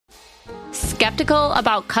skeptical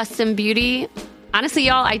about custom beauty, honestly,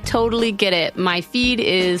 y'all, I totally get it. My feed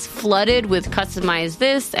is flooded with customize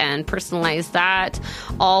this and personalize that,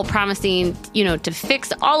 all promising, to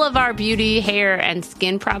fix all of our beauty, hair, and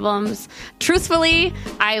skin problems. Truthfully,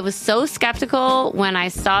 I was so skeptical when I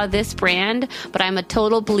saw this brand, but I'm a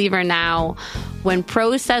total believer now. When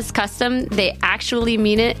Prose says custom, they actually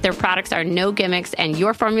mean it. Their products are no gimmicks, and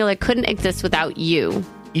your formula couldn't exist without you.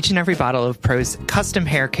 Each and every bottle of Prose custom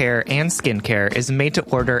hair care and skincare is made to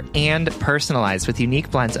order and personalized with unique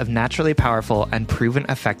blends of naturally powerful and proven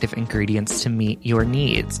effective ingredients to meet your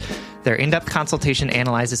needs. Their in-depth consultation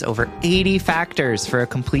analyzes over 80 factors for a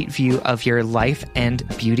complete view of your life and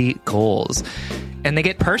beauty goals. And they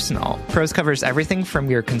get personal. Prose covers everything from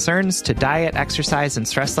your concerns to diet, exercise, and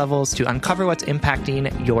stress levels to uncover what's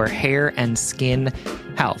impacting your hair and skin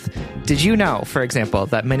health. Did you know, for example,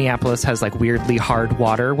 that Minneapolis has weirdly hard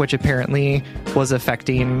water, which apparently was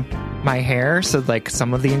affecting my hair? So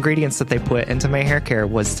some of the ingredients that they put into my hair care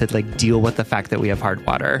was to deal with the fact that we have hard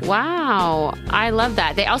water. Wow. I love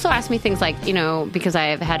that. They also asked me things because I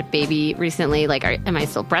have had a baby recently, am I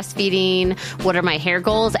still breastfeeding? What are my hair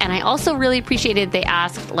goals? And I also really appreciated they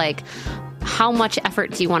asked how much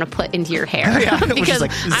effort do you want to put into your hair? Yeah, because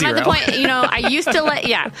I'm at the point, I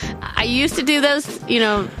used to do those,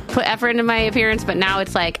 put effort into my appearance, but now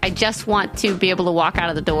it's I just want to be able to walk out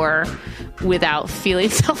of the door without feeling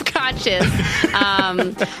self-conscious.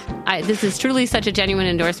 This is truly such a genuine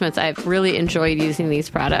endorsement. I've really enjoyed using these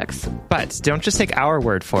products. But don't just take our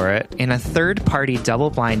word for it. In a third-party,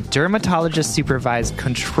 double-blind, dermatologist-supervised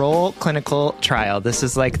control clinical trial, this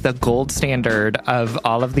is the gold standard of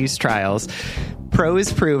all of these trials,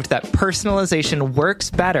 Prose proved that personalization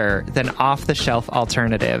works better than off-the-shelf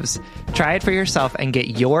alternatives. Try it for yourself and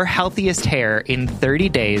get your healthiest hair in 30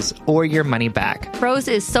 days or your money back. Prose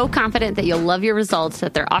is so confident that you'll love your results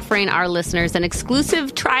that they're offering our listeners an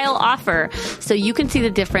exclusive trial offer so you can see the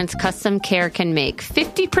difference custom care can make.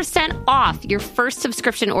 50% off your first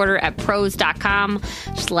subscription order at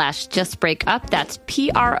prose.com/justbreakup. That's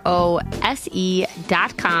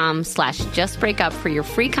prose.com/justbreakup for your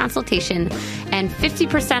free consultation and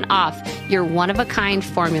 50% off your one-of-a-kind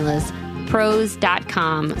formulas.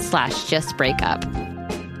 Prose.com/justbreakup.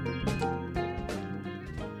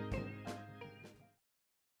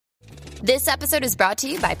 This episode is brought to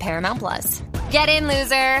you by Paramount Plus. Get in,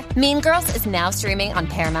 loser! Mean Girls is now streaming on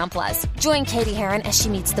Paramount Plus. Join Katie Heron as she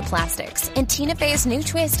meets the plastics in Tina Fey's new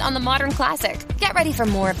twist on the modern classic. Get ready for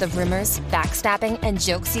more of the rumors, backstabbing, and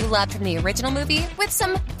jokes you loved from the original movie with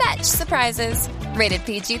some fetch surprises. Rated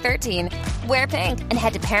PG-13. Wear pink and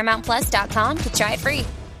head to ParamountPlus.com to try it free.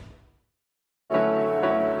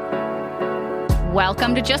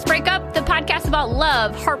 Welcome to Just Break Up, the podcast about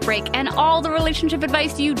love, heartbreak, and all the relationship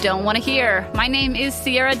advice you don't want to hear. My name is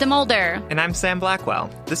Sierra DeMolder. And I'm Sam Blackwell.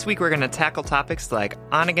 This week we're going to tackle topics like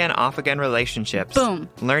on-again, off-again relationships. Boom.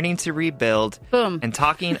 Learning to rebuild. Boom. And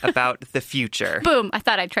talking about the future. Boom. I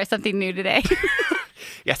thought I'd try something new today.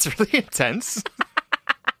 Yeah, it's really intense.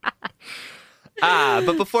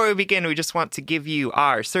 But before we begin, we just want to give you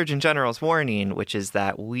our Surgeon General's warning, which is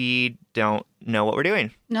that we don't know what we're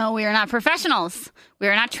doing. No, we are not professionals. We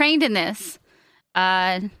are not trained in this.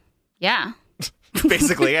 Yeah.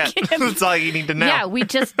 Basically, it. That's all you need to know. Yeah, we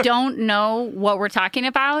just don't know what we're talking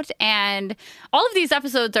about. And all of these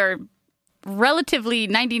episodes are relatively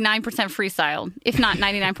 99% freestyle, if not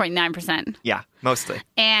 99.9%. Yeah, mostly.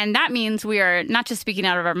 And that means we are not just speaking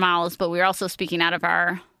out of our mouths, but we're also speaking out of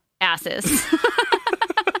our asses.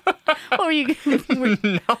 What were you?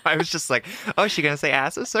 No, I was just like, oh, is she going to say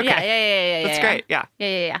asses? Okay. Yeah. That's great. Yeah.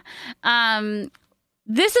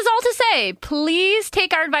 This is all to say, please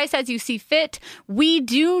take our advice as you see fit. We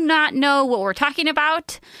do not know what we're talking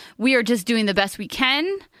about. We are just doing the best we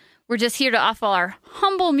can. We're just here to offer our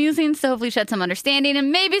humble musings to hopefully shed some understanding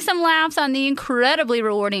and maybe some laughs on the incredibly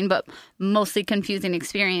rewarding but mostly confusing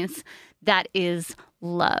experience that is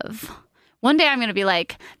love. One day I'm going to be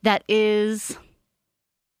like, that is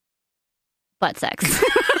butt sex.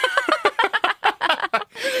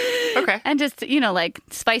 Okay. And just,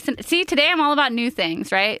 spice and see, today I'm all about new things,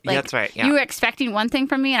 right? That's right. Yeah. You were expecting one thing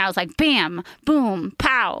from me and I was like, bam, boom,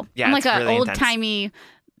 pow. Yeah, I'm like an really old-timey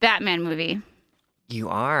Batman movie. You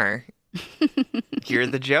are. You're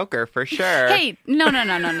the Joker for sure. Hey, no.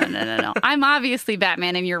 I'm obviously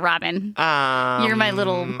Batman and you're Robin. You're my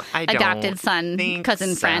little adopted son,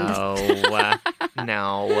 cousin, friend. No. Do you want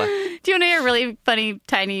to hear a really funny,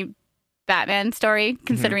 tiny Batman story,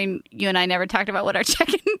 considering you and I never talked about what our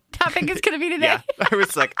check-in topic is going to be today? Yeah, I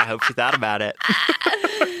was like, I hope she thought about it.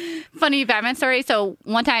 Funny Batman story. So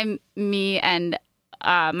one time, me and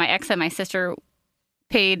my ex and my sister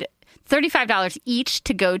paid $35 each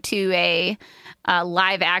to go to a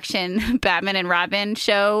live action Batman and Robin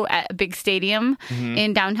show at a big stadium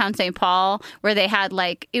in downtown St. Paul, where they had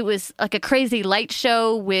it was like a crazy light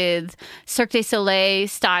show with Cirque du Soleil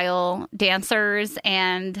style dancers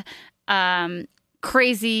and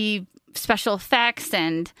crazy special effects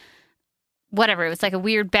and whatever. It was like a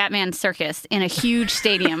weird Batman circus in a huge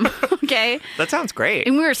stadium. Okay. That sounds great.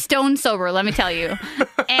 And we were stone sober, let me tell you.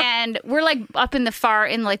 And we're up in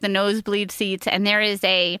the nosebleed seats. And there is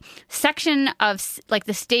a section of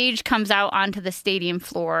the stage comes out onto the stadium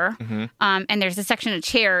floor. And there's a section of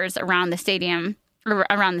chairs around the stadium, or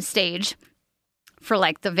around the stage for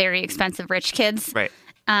the very expensive rich kids. Right.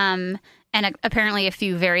 And apparently a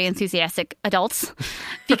few very enthusiastic adults,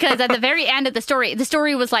 because at the very end of the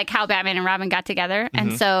story was how Batman and Robin got together.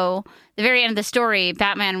 And so the very end of the story,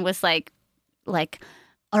 Batman was like,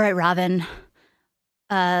 all right, Robin,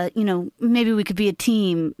 maybe we could be a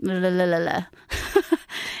team.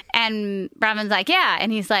 And Robin's like, yeah.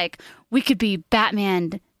 And he's like, we could be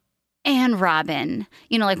Batman and Robin,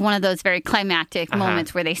 one of those very climactic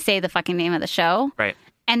moments where they say the fucking name of the show. Right.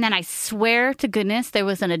 And then I swear to goodness, there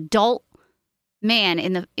was an adult man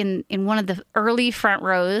in one of the early front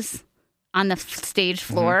rows on the stage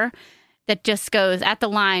floor that just goes at the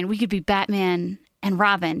line, we could be Batman and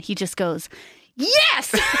Robin. He just goes,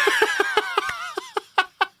 yes!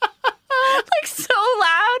 So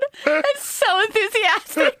loud and so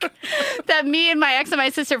enthusiastic that me and my ex and my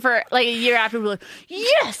sister for a year after were like,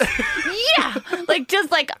 yes, yeah.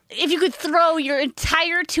 If you could throw your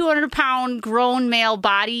entire 200-pound grown male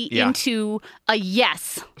body into a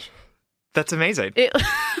yes. That's amazing.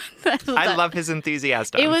 I love his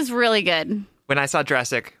enthusiasm. It was really good. When I saw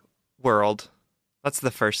Jurassic World, that's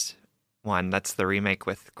the first one. That's the remake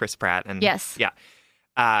with Chris Pratt. And yes. Yeah.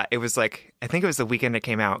 It was I think it was the weekend it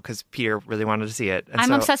came out because Peter really wanted to see it. And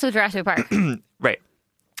I'm obsessed with Jurassic Park. Right.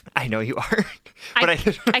 I know you are. But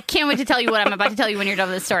I can't wait to tell you what I'm about to tell you when you're done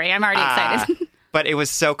with the story. I'm already excited. But it was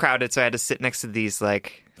so crowded, so I had to sit next to these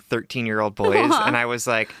 13-year-old boys. And I was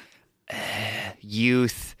like,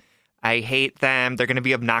 youth. I hate them. They're going to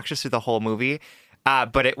be obnoxious through the whole movie.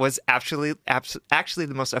 But it was actually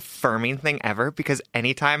the most affirming thing ever, because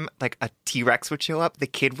anytime a T-Rex would show up, the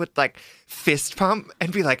kid would fist pump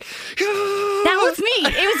and be like, that was me.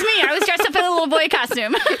 It was me. I was dressed up in a little boy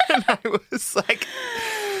costume. And I was like,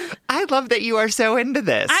 I love that you are so into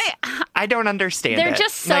this. I don't understand They're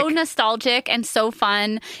just so nostalgic and so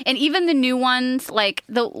fun. And even the new ones,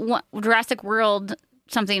 the Jurassic World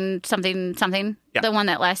something, yeah. The one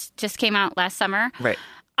that just came out last summer. Right.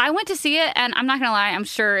 I went to see it, and I'm not going to lie, I'm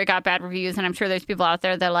sure it got bad reviews, and I'm sure there's people out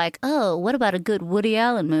there that are like, oh, what about a good Woody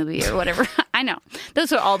Allen movie or whatever? I know.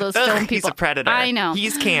 Those are all those film people. He's a predator. I know.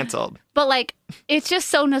 He's canceled. But, it's just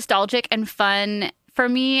so nostalgic and fun for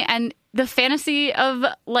me, and the fantasy of,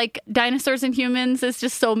 dinosaurs and humans is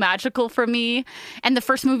just so magical for me. And the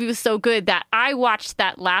first movie was so good that I watched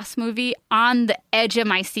that last movie on the edge of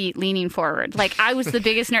my seat, leaning forward. I was the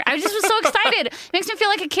biggest nerd. I just was so excited. It makes me feel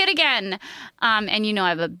like a kid again. And I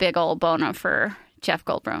have a big old boner for Jeff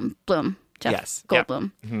Goldblum. Yes.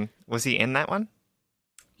 Goldblum. Yep. Mm-hmm. Was he in that one?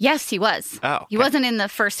 Yes, he was. Oh, okay. He wasn't in the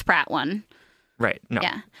first Pratt one. Right. No,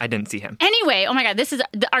 yeah. I didn't see him. Anyway, oh my God, this is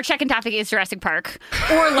our check-in topic is Jurassic Park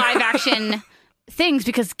or live action things,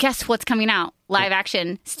 because guess what's coming out? Live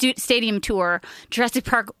action stadium tour, Jurassic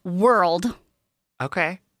Park World.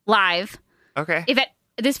 Okay. Live. Okay.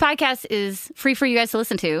 This podcast is free for you guys to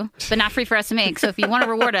listen to, but not free for us to make. So if you want to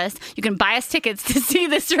reward us, you can buy us tickets to see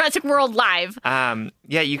this Jurassic World live.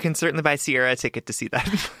 Yeah, you can certainly buy Sierra a ticket to see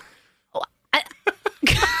that.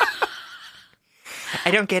 I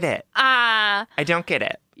don't get it. I don't get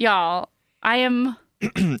it. Y'all, I am...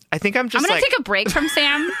 I think I'm going to take a break from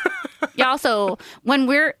Sam. Y'all, so when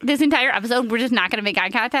we're... This entire episode, we're just not going to make eye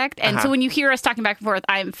contact. And so when you hear us talking back and forth,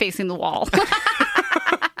 I'm facing the wall.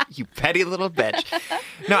 You petty little bitch.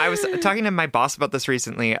 No, I was talking to my boss about this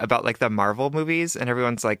recently, about the Marvel movies. And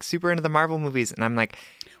everyone's super into the Marvel movies. And I'm like...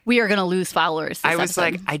 We are going to lose followers this I was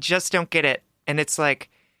episode. I just don't get it. And it's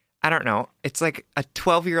I don't know. It's a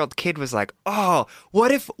 12-year-old kid was like, oh,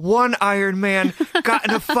 what if one Iron Man got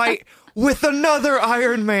in a fight with another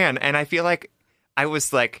Iron Man? And I feel like I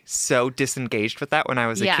was so disengaged with that when I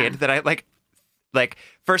was a kid that I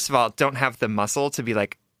first of all, don't have the muscle to be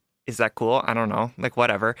is that cool? I don't know.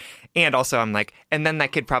 Whatever. And also I'm and then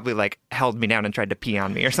that kid probably held me down and tried to pee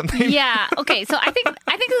on me or something. Yeah. Okay. So I think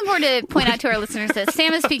it's important to point out to our listeners that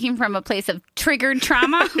Sam is speaking from a place of triggered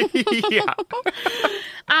trauma. Yeah.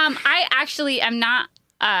 I actually am not,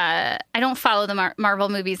 I don't follow the Marvel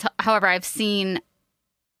movies. However, I've seen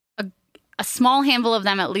a small handful of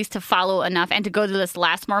them at least to follow enough and to go to this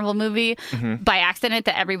last Marvel movie by accident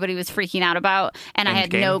that everybody was freaking out about. And I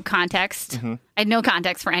had no context. I had no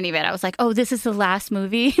context for any of it. I was like, oh, this is the last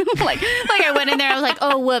movie. like I went in there, I was like,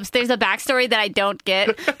 oh, whoops, there's a backstory that I don't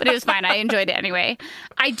get. But it was fine. I enjoyed it anyway.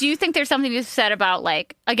 I do think there's something to be said about,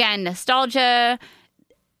 like, again, nostalgia,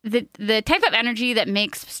 the type of energy that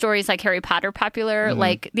makes stories like Harry Potter popular,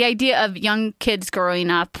 like the idea of young kids growing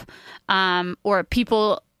up or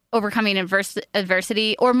people overcoming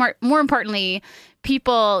adversity, or more importantly,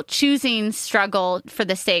 people choosing struggle for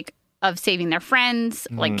the sake of saving their friends,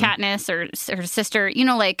 like Katniss or her sister. You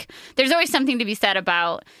know, like, there's always something to be said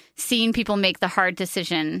about seeing people make the hard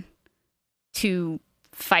decision to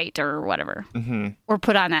fight or whatever, or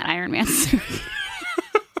put on that Iron Man suit.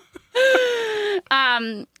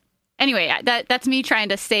 Anyway, that's me trying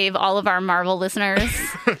to save all of our Marvel listeners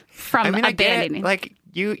from abandoning. Like,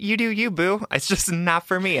 you do you, boo. It's just not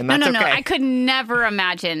for me, and that's No. okay. I could never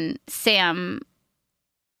imagine Sam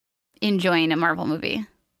enjoying a Marvel movie.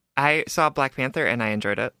 I saw Black Panther, and I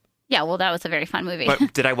enjoyed it. Yeah, well, that was a very fun movie.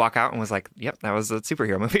 But did I walk out and was like, yep, that was a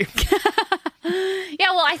superhero movie?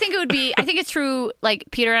 Yeah, well, I think it's true, like,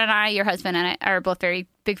 Peter and I, your husband and I, are both very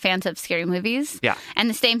big fans of scary movies. Yeah. And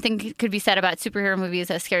the same thing could be said about superhero movies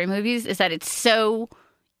as scary movies, is that it's so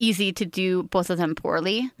easy to do both of them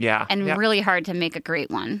poorly. Yeah. And really hard to make a great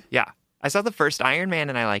one. Yeah. I saw the first Iron Man,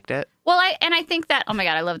 and I liked it. Well, I think that, oh my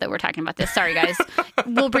God, I love that we're talking about this. Sorry, guys.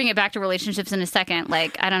 We'll bring it back to relationships in a second.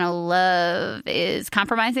 Like, I don't know, love is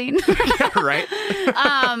compromising. Right?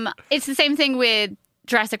 It's the same thing with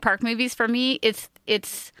Jurassic Park movies for me.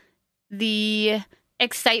 It's the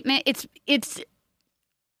excitement. It's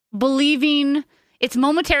believing. It's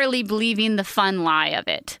momentarily believing the fun lie of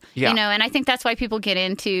it. Yeah. You know, and I think that's why people get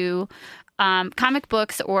into comic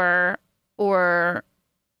books or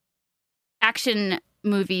action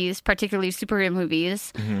movies, particularly superhero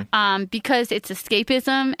movies, because it's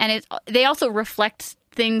escapism, and they also reflect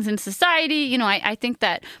things in society. You know, I think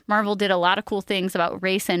that Marvel did a lot of cool things about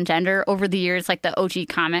race and gender over the years, like the OG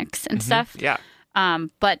comics and stuff. Yeah.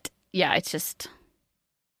 But yeah, I just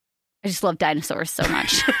love dinosaurs so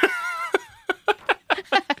much.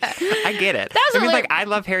 I get it. I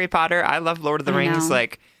love Harry Potter. I love Lord of the Rings. know.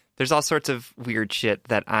 Like, there's all sorts of weird shit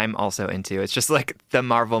that I'm also into. It's just like the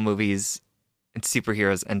Marvel movies and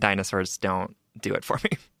superheroes and dinosaurs don't do it for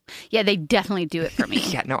me. Yeah, they definitely do it for me.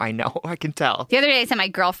 Yeah, no, I know. I can tell. The other day, I sent my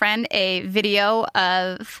girlfriend a video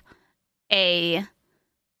of a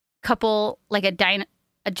couple, like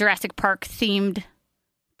a Jurassic Park themed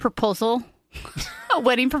proposal, a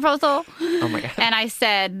wedding proposal. Oh my God. And I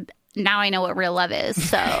said, now I know what real love is.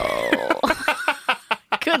 So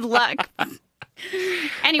good luck.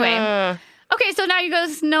 Anyway. Okay, so now you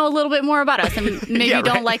guys know a little bit more about us and maybe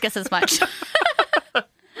don't like us as much.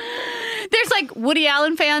 There's like Woody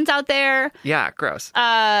Allen fans out there. Yeah, gross.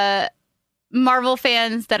 Marvel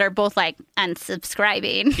fans that are both like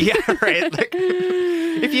unsubscribing. Yeah, right. Like,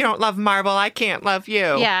 if you don't love Marvel, I can't love you.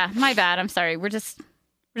 Yeah, my bad. I'm sorry. We're just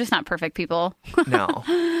not perfect people. No.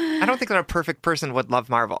 I don't think that a perfect person would love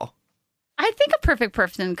Marvel. I think a perfect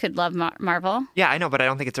person could love Marvel. Yeah, I know, but I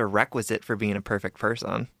don't think it's a requisite for being a perfect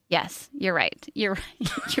person. Yes, you're right. You're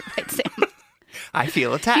right, Sam. I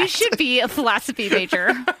feel attacked. You should be a philosophy major.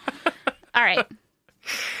 All right.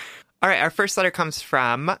 All right, our first letter comes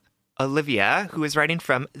from Olivia, who is writing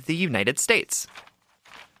from the United States.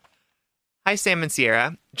 Hi, Sam and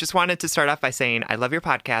Sierra. Just wanted to start off by saying I love your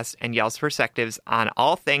podcast and y'all's perspectives on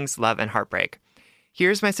all things love and heartbreak.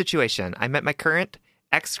 Here's my situation. I met my current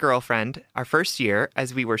ex-girlfriend our first year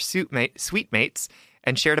as we were suite mates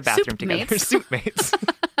and shared a bathroom together. Suit mates.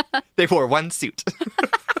 They wore one suit.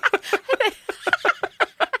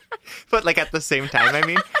 But like at the same time, I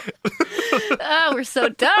mean. Oh, we're so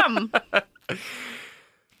dumb.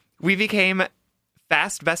 We became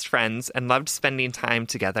fast best friends and loved spending time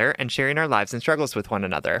together and sharing our lives and struggles with one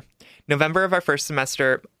another. November of our first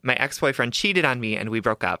semester, my ex-boyfriend cheated on me and we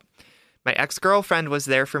broke up. My ex-girlfriend was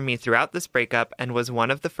there for me throughout this breakup and was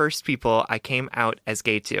one of the first people I came out as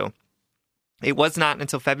gay to. It was not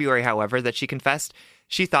until February, however, that she confessed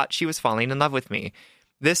she thought she was falling in love with me.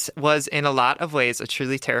 This was in a lot of ways a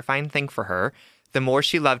truly terrifying thing for her. The more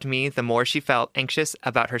she loved me, the more she felt anxious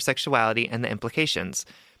about her sexuality and the implications.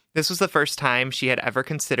 This was the first time she had ever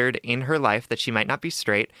considered in her life that she might not be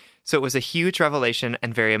straight, so it was a huge revelation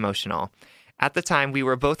and very emotional. At the time, we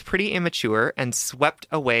were both pretty immature and swept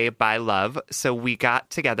away by love, so we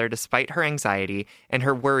got together despite her anxiety and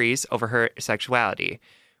her worries over her sexuality.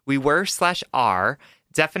 We were/are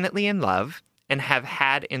definitely in love, and have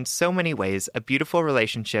had in so many ways a beautiful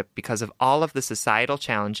relationship because of all of the societal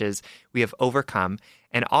challenges we have overcome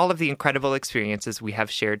and all of the incredible experiences we have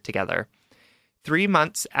shared together. 3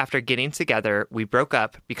 months after getting together, we broke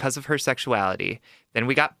up because of her sexuality. Then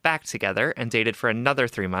we got back together and dated for another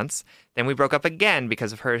 3 months. Then we broke up again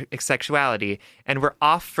because of her sexuality, and we're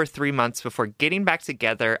off for 3 months before getting back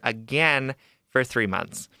together again for 3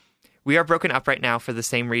 months. We are broken up right now for the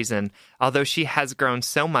same reason. Although she has grown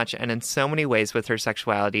so much and in so many ways with her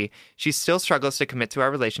sexuality, she still struggles to commit to our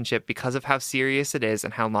relationship because of how serious it is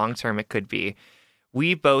and how long-term it could be.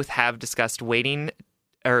 We both have discussed wanting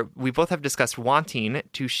to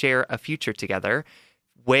share a future together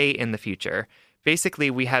way in the future. Basically,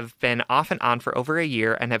 we have been off and on for over a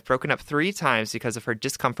year and have broken up 3 times because of her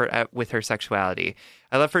discomfort with her sexuality.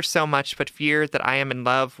 I love her so much, but fear that I am in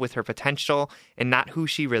love with her potential and not who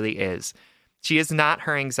she really is. She is not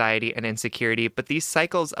her anxiety and insecurity, but these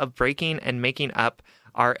cycles of breaking and making up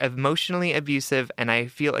are emotionally abusive, and I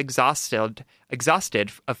feel exhausted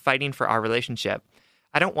of fighting for our relationship.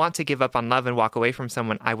 I don't want to give up on love and walk away from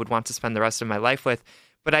someone I would want to spend the rest of my life with,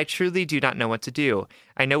 but I truly do not know what to do.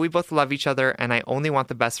 I know we both love each other, and I only want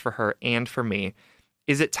the best for her and for me.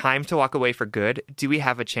 Is it time to walk away for good? Do we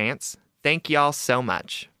have a chance? Thank y'all so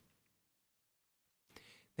much.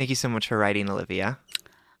 Thank you so much for writing, Olivia.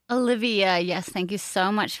 Olivia, yes, thank you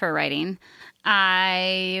so much for writing.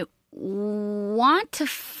 I want to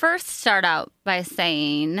first start out by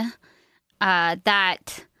saying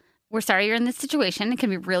that we're sorry you're in this situation. It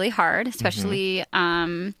can be really hard, especially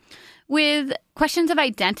with questions of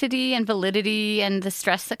identity and validity and the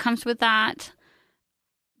stress that comes with that.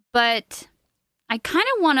 But I kind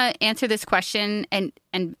of want to answer this question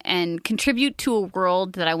and contribute to a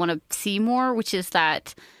world that I want to see more, which is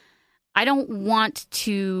that I don't want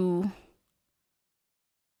to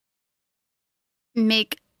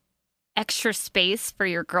make extra space for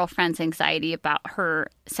your girlfriend's anxiety about her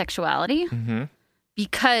sexuality.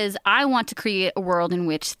 Because I want to create a world in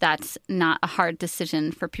which that's not a hard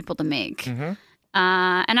decision for people to make. And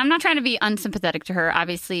I'm not trying to be unsympathetic to her.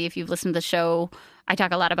 Obviously, if you've listened to the show, I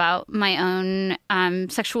talk a lot about my own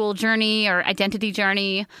sexual journey or identity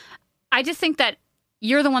journey. I just think that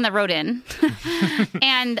you're the one that wrote in.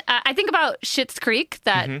 And I think about Schitt's Creek,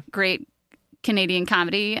 that great Canadian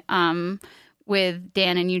comedy with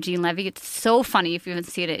Dan and Eugene Levy. It's so funny. If you haven't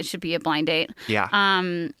seen it, it should be a blind date.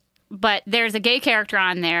 Yeah. But there's a gay character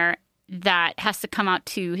on there that has to come out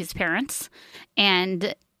to his parents.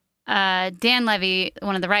 And Dan Levy,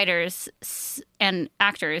 one of the writers and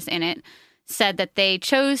actors in it, said that they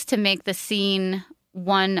chose to make the scene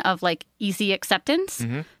one of like easy acceptance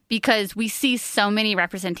because we see so many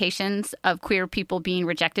representations of queer people being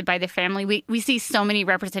rejected by their family. We see so many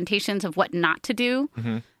representations of what not to do.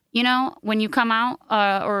 You know, when you come out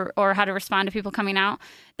or how to respond to people coming out,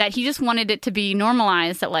 that he just wanted it to be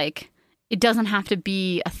normalized that, like, it doesn't have to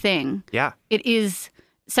be a thing. Yeah. It is,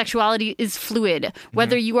 sexuality is fluid.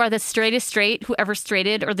 Whether you are the straightest straight who ever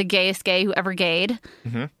straighted or the gayest gay who ever gayed,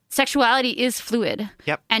 sexuality is fluid.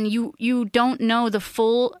 Yep. And you don't know the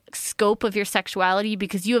full scope of your sexuality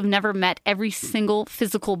because you have never met every single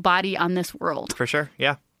physical body on this world. For sure,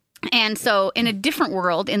 yeah. And so in a different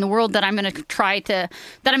world, in the world that I'm going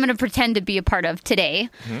to pretend to be a part of today,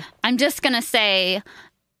 I'm just going to say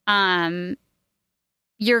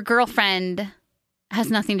your girlfriend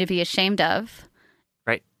has nothing to be ashamed of.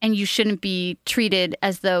 Right. And you shouldn't be treated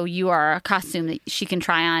as though you are a costume that she can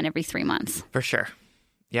try on every 3 months. For sure.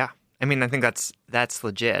 Yeah. I mean, I think that's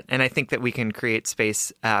legit. And I think that we can create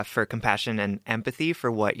space for compassion and empathy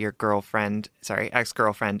for what your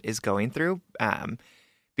ex-girlfriend is going through.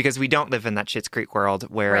 Because we don't live in that Schitt's Creek world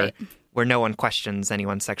where no one questions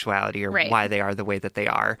anyone's sexuality or why they are the way that they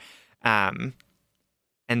are. And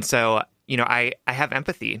so, you know, I have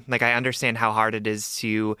empathy. Like, I understand how hard it is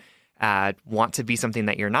to want to be something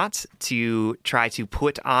that you're not, to try to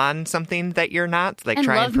put on something that you're not. Like, and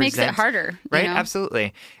try love and present, makes it harder. Right? You know?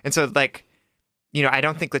 Absolutely. And so, like, you know, I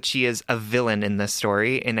don't think that she is a villain in this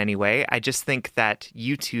story in any way. I just think that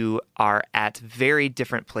you two are at very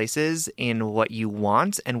different places in what you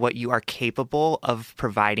want and what you are capable of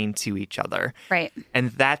providing to each other. Right.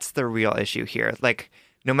 And that's the real issue here. Like,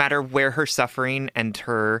 no matter where her suffering and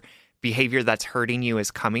her behavior that's hurting you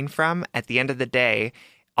is coming from, at the end of the day,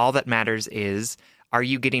 all that matters is, are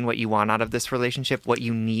you getting what you want out of this relationship, what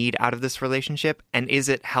you need out of this relationship, and is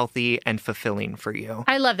it healthy and fulfilling for you?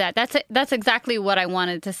 I love that. That's exactly what I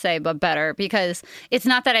wanted to say, but better, because it's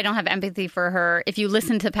not that I don't have empathy for her. If you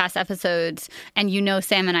listen to past episodes and you know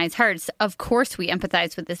Sam and I's hearts, of course we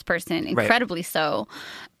empathize with this person, incredibly so.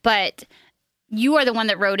 But you are the one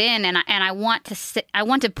that wrote in, and I want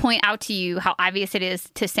to point out to you how obvious it is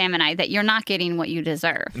to Sam and I that you're not getting what you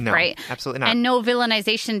deserve, No, right? absolutely not. And no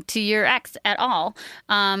villainization to your ex at all.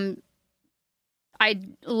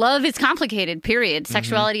 Love is complicated, period.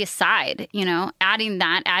 Sexuality aside,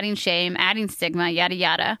 adding shame, adding stigma, yada,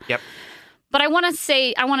 yada. Yep. But I want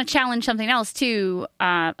to challenge something else too,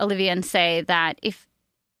 Olivia, and say that if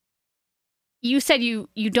you said you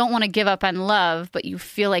don't want to give up on love, but you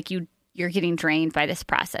feel like you're getting drained by this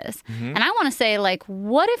process. And I want to say, like,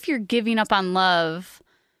 what if you're giving up on love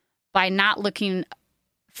by not looking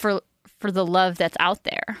for the love that's out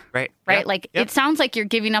there? Right. Right? Yep. It sounds like you're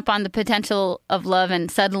giving up on the potential of love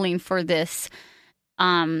and settling for this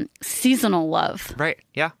seasonal love. Right.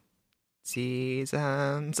 Yeah.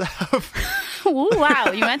 Seasons of... Ooh,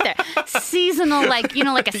 wow, you went there. Seasonal, like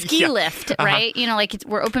a ski lift, right?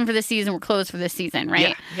 We're open for this season, we're closed for this season,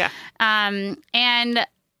 right? Yeah. And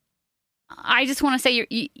I just want to say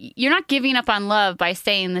you're not giving up on love by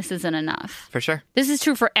saying this isn't enough. For sure. This is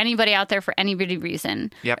true for anybody out there for any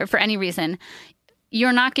reason. Yep. Or for any reason.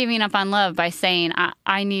 You're not giving up on love by saying,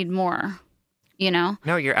 I need more. No,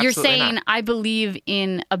 you're absolutely You're saying, not. I believe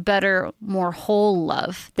in a better, more whole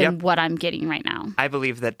love than what I'm getting right now. I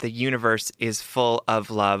believe that the universe is full of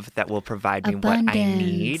love that will provide me what I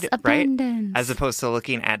need, Abundance. right? As opposed to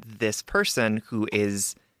looking at this person who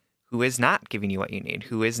is not giving you what you need,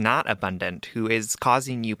 who is not abundant, who is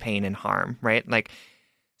causing you pain and harm, right? Like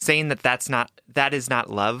saying that is not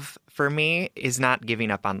love for me is not giving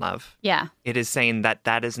up on love. Yeah. It is saying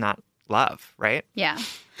that is not love, right? Yeah.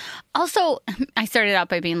 Also, I started out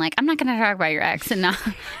by being like, I'm not going to talk about your ex, and now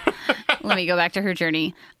let me go back to her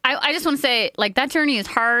journey. I just want to say, like, that journey is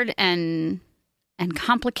hard and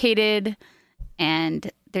complicated,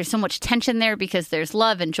 and there's so much tension there because there's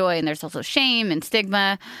love and joy, and there's also shame and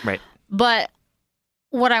stigma. Right. But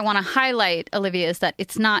what I want to highlight, Olivia, is that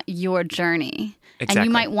it's not your journey. Exactly. And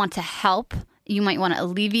you might want to help. You might want to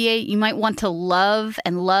alleviate. You might want to love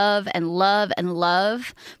and love and love and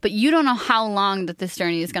love. But you don't know how long that this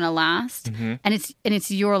journey is going to last. And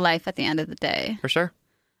it's your life at the end of the day. For sure.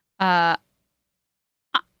 I'm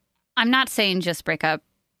not saying just break up,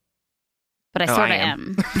 but I sort of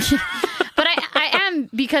am. But I am,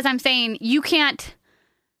 because I'm saying you can't.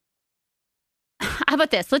 How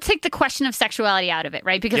about this? Let's take the question of sexuality out of it,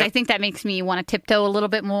 right? Because I think that makes me want to tiptoe a little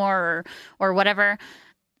bit more or whatever.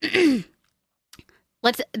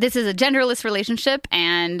 This is a genderless relationship,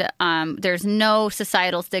 and there's no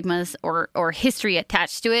societal stigmas or history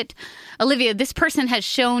attached to it. Olivia, this person has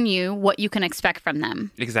shown you what you can expect from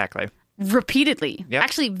them. Exactly. Repeatedly. Yep.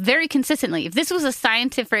 Actually, very consistently. If this was a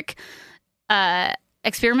scientific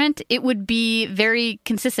experiment, it would be very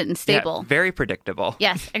consistent and stable. Yeah, very predictable.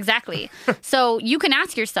 Yes, exactly. So you can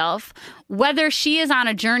ask yourself whether she is on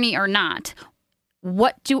a journey or not.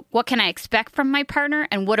 What can I expect from my partner,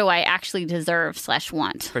 and what do I actually deserve /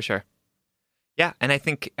 want? For sure. Yeah, and I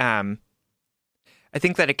think that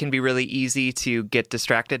it can be really easy to get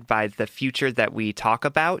distracted by the future that we talk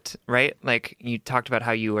about, right? Like you talked about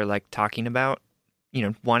how you were like talking about,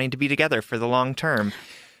 wanting to be together for the long term.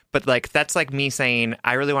 But like that's like me saying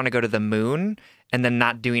I really want to go to the moon and then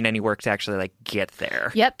not doing any work to actually like get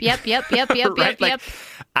there. Yep. Right? Like,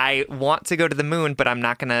 I want to go to the moon, but I'm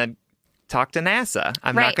not going to talk to NASA.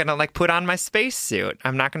 I'm not going to like put on my spacesuit.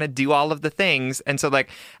 I'm not going to do all of the things. And so like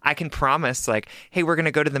I can promise like, hey, we're going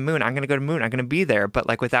to go to the moon. I'm going to go to the moon. I'm going to be there. But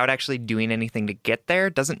like without actually doing anything to get there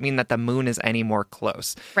doesn't mean that the moon is any more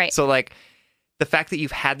close. Right. So like the fact that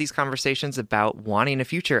you've had these conversations about wanting a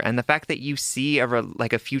future and the fact that you see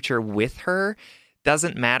a future with her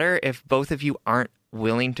doesn't matter if both of you aren't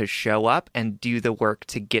willing to show up and do the work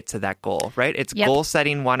to get to that goal, right? It's goal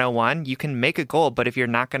setting 101. You can make a goal, but if you're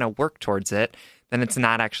not going to work towards it, then it's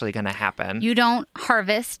not actually going to happen. You don't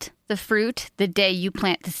harvest the fruit the day you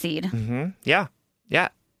plant the seed. Mm-hmm. Yeah. Yeah.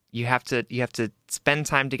 You have to spend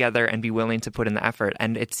time together and be willing to put in the effort.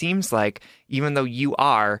 And it seems like even though you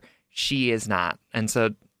are, she is not. And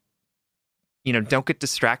so, don't get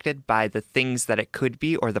distracted by the things that it could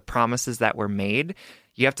be or the promises that were made.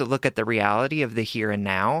 You have to look at the reality of the here and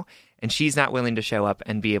now, and she's not willing to show up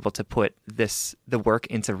and be able to put the work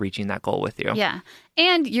into reaching that goal with you. Yeah.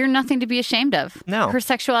 And you're nothing to be ashamed of. No. Her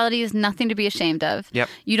sexuality is nothing to be ashamed of. Yep.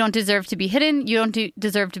 You don't deserve to be hidden. You don't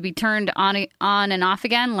deserve to be turned on and off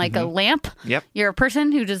again like a lamp. Yep. You're a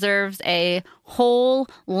person who deserves a whole,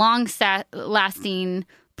 long-lasting,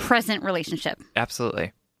 present relationship.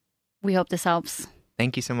 Absolutely. We hope this helps.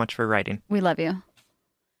 Thank you so much for writing. We love you.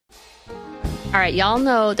 All right, y'all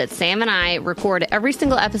know that Sam and I record every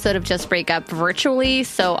single episode of Just Break Up virtually,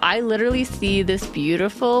 so I literally see this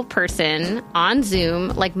beautiful person on Zoom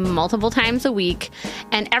like multiple times a week,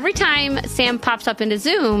 and every time Sam pops up into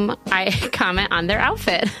Zoom, I comment on their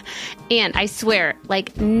outfit. And I swear,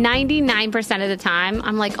 like 99% of the time,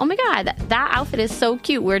 I'm like, oh my God, that outfit is so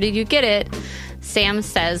cute. Where did you get it? Sam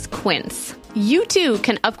says Quince. You too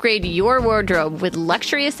can upgrade your wardrobe with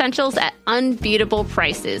luxury essentials at unbeatable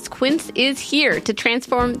prices. Quince is here to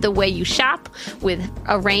transform the way you shop with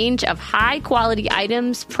a range of high-quality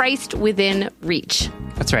items priced within reach.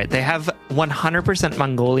 That's right. They have 100%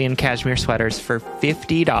 Mongolian cashmere sweaters for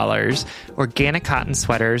 $50, organic cotton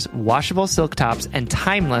sweaters, washable silk tops, and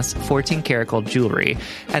timeless 14-karat gold jewelry.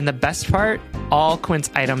 And the best part, all Quince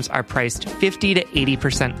items are priced 50 to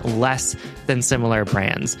 80% less than similar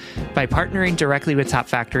brands. By partnering directly with top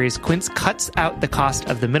factories, Quince cuts out the cost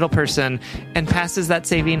of the middle person and passes that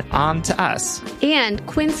saving on to us. And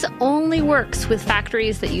Quince only works with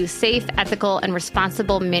factories that use safe, ethical, and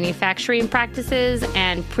responsible manufacturing practices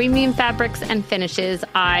and premium fabrics and finishes.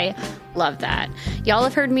 I love that. Y'all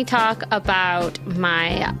have heard me talk about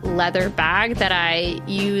my leather bag that I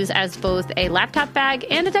use as both a laptop bag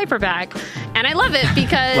and a diaper bag. And I love it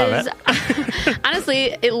because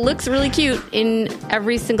honestly, it looks really cute in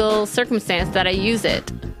every single circumstance that I use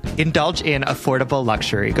it. Indulge in affordable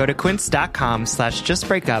luxury. Go to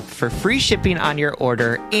quince.com/justbreakup for free shipping on your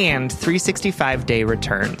order and 365-day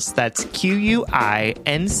returns. That's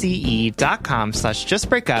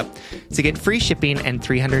QUINCE.com/justbreakup to get free shipping and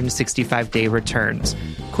 365-day returns.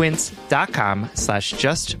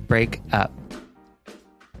 Quince.com/justbreakup.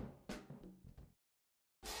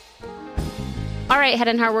 All right, Head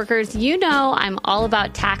and Heart workers, you know I'm all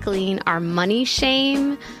about tackling our money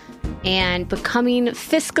shame and becoming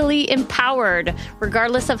fiscally empowered,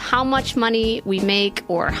 regardless of how much money we make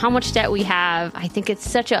or how much debt we have. I think it's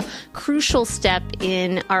such a crucial step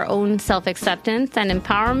in our own self-acceptance and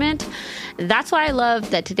empowerment. That's why I love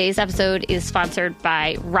that today's episode is sponsored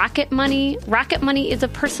by Rocket Money. Rocket Money is a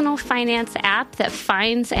personal finance app that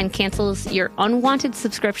finds and cancels your unwanted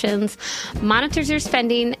subscriptions, monitors your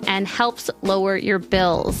spending, and helps lower your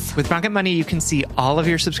bills. With Rocket Money, you can see all of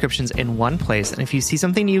your subscriptions in one place, and if you see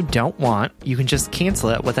something you don't want, you can just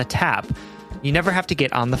cancel it with a tap. You never have to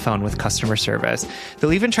get on the phone with customer service.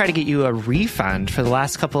 They'll even try to get you a refund for the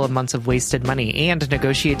last couple of months of wasted money and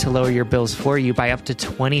negotiate to lower your bills for you by up to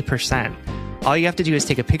 20%. All you have to do is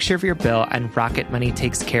take a picture of your bill, and Rocket Money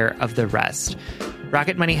takes care of the rest.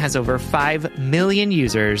 Rocket Money has over 5 million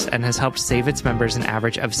users and has helped save its members an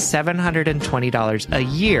average of $720 a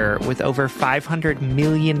year with over $500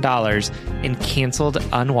 million in canceled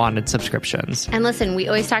unwanted subscriptions. And listen, we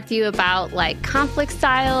always talk to you about like conflict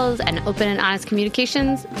styles and open and honest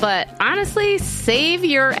communications, but honestly, save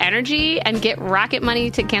your energy and get Rocket Money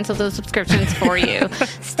to cancel those subscriptions for you.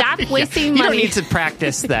 Stop wasting money. You don't need to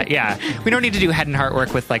practice that. Yeah. We don't need to do head and heart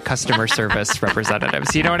work with like customer service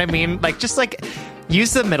representatives. You know what I mean? Like, just like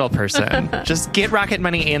use the middle person. Just get Rocket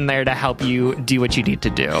Money in there to help you do what you need to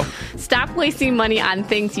do. Stop wasting money on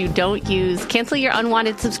things you don't use. Cancel your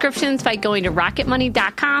unwanted subscriptions by going to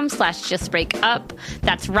rocketmoney.com/justbreakup.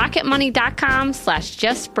 That's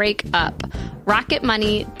rocketmoney.com/justbreakup.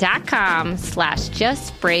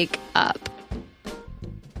 rocketmoney.com/justbreakup.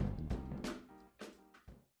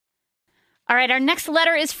 All right, our next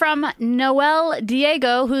letter is from Noel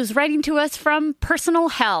Diego, who's writing to us from personal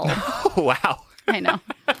hell. Oh, wow. I know.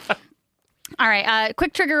 All right,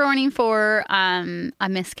 quick trigger warning for a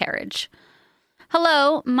miscarriage.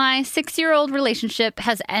 Hello, my 6-year-old relationship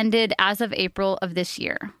has ended as of April of this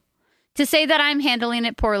year. To say that I'm handling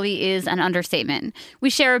it poorly is an understatement. We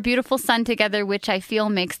share a beautiful son together, which I feel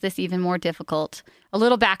makes this even more difficult. A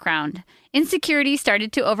little background. Insecurity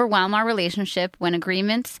started to overwhelm our relationship when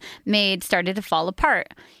agreements made started to fall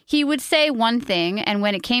apart. He would say one thing, and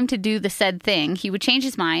when it came to do the said thing, he would change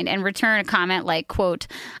his mind and return a comment like, quote,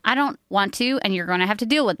 I don't want to, and you're going to have to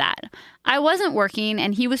deal with that. I wasn't working,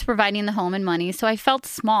 and he was providing the home and money, so I felt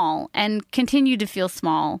small and continued to feel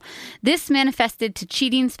small. This manifested to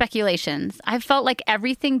cheating speculations. I felt like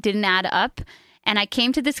everything didn't add up. And I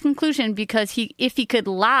came to this conclusion because if he could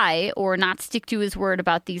lie or not stick to his word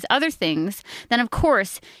about these other things, then of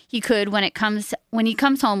course he could when he comes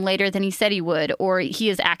home later than he said he would, or he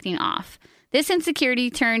is acting off. This insecurity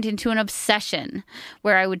turned into an obsession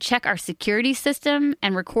where I would check our security system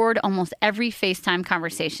and record almost every FaceTime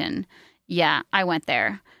conversation. Yeah, I went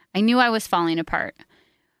there. I knew I was falling apart.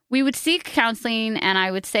 We would seek counseling, and I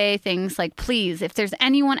would say things like, please, if there's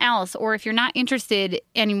anyone else, or if you're not interested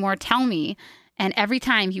anymore, tell me. And every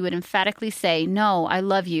time he would emphatically say, no, I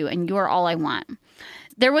love you, and you're all I want.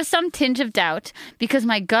 There was some tinge of doubt because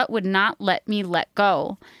my gut would not let me let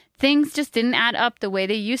go. Things just didn't add up the way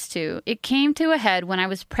they used to. It came to a head when I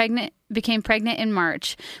became pregnant in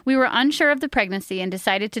March. We were unsure of the pregnancy and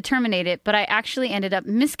decided to terminate it, but I actually ended up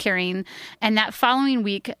miscarrying, and that following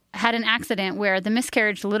week had an accident where the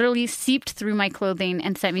miscarriage literally seeped through my clothing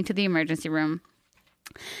and sent me to the emergency room.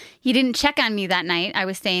 He didn't check on me that night. I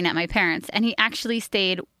was staying at my parents', and he actually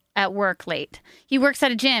stayed at work late. He works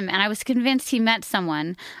at a gym, and I was convinced he met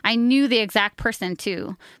someone. I knew the exact person,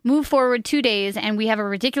 too. Move forward 2 days, and we have a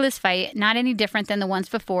ridiculous fight, not any different than the ones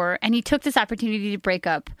before, and he took this opportunity to break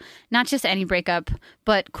up. Not just any breakup,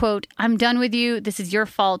 but, quote, "I'm done with you. This is your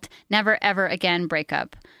fault. Never, ever again break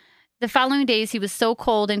up." The following days, he was so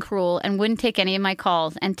cold and cruel and wouldn't take any of my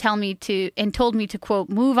calls and told me to, quote,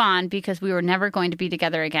 "move on," because we were never going to be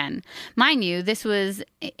together again. Mind you, this was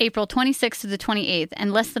April 26th to the 28th,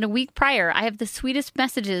 and less than a week prior, I have the sweetest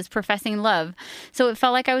messages professing love, so it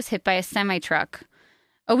felt like I was hit by a semi-truck.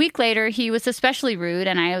 A week later, he was especially rude,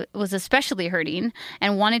 and I was especially hurting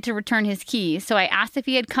and wanted to return his key, so I asked if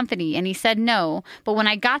he had company, and he said no. But when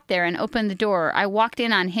I got there and opened the door, I walked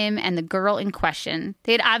in on him and the girl in question.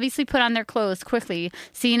 They had obviously put on their clothes quickly,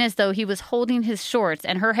 seeing as though he was holding his shorts,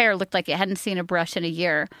 and her hair looked like it hadn't seen a brush in a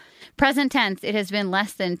year. Present tense, it has been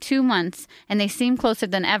less than 2 months, and they seem closer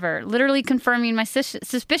than ever, literally confirming my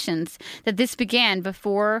suspicions that this began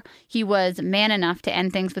before he was man enough to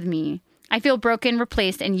end things with me. I feel broken,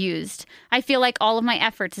 replaced, and used. I feel like all of my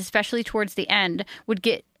efforts, especially towards the end, would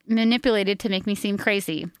get manipulated to make me seem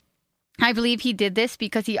crazy. I believe he did this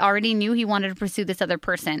because he already knew he wanted to pursue this other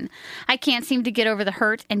person. I can't seem to get over the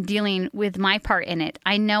hurt and dealing with my part in it.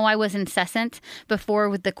 I know I was incessant before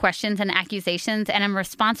with the questions and accusations, and I'm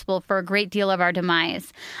responsible for a great deal of our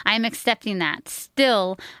demise. I am accepting that.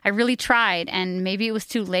 Still, I really tried, and maybe it was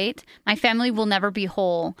too late. My family will never be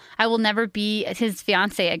whole. I will never be his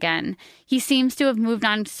fiancé again. He seems to have moved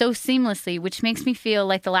on so seamlessly, which makes me feel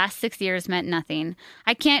like the last 6 years meant nothing.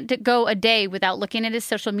 I can't go a day without looking at his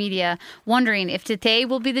social media, wondering if today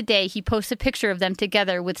will be the day he posts a picture of them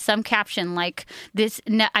together with some caption like,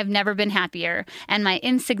 I've never been happier, and my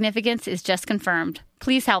insignificance is just confirmed.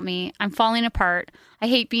 Please help me. I'm falling apart. I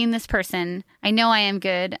hate being this person. I know I am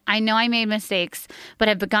good. I know I made mistakes, but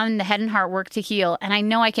I've begun the head and heart work to heal, and I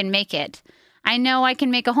know I can make it. I know I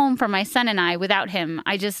can make a home for my son and I without him.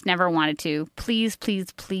 I just never wanted to. Please,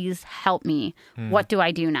 please, please help me. What do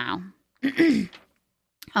I do now?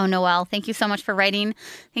 Oh, Noelle, thank you so much for writing.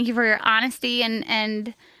 Thank you for your honesty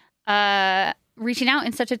and reaching out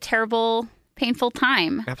in such a terrible, painful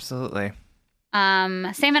time. Absolutely.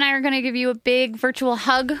 Sam and I are going to give you a big virtual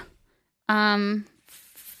hug from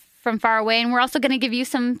far away, and we're also going to give you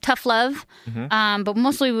some tough love. But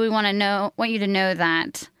mostly, we want you to know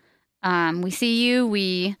that we see you.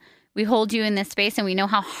 We hold you in this space, and we know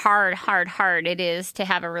how hard it is to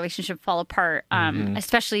have a relationship fall apart,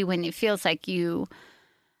 especially when it feels like you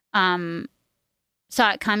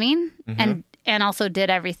saw it coming and also did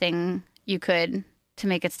everything you could to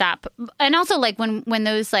make it stop. And also, like, when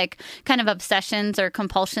those, like, kind of obsessions or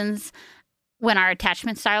compulsions, when our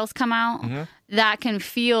attachment styles come out, that can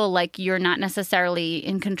feel like you're not necessarily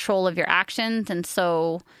in control of your actions. And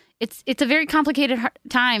so it's a very complicated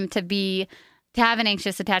time to have an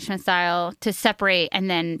anxious attachment style, to separate and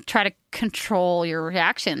then try to control your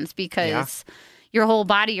reactions, because your whole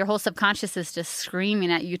body, your whole subconscious is just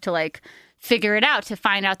screaming at you to, like, figure it out, to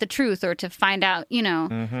find out the truth, or to find out,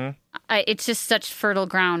 it's just such fertile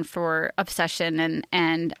ground for obsession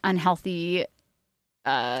and unhealthy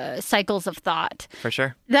cycles of thought. For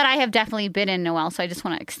sure. That I have definitely been in, Noelle. So I just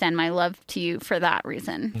want to extend my love to you for that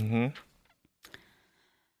reason.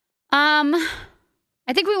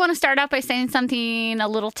 I think we want to start out by saying something a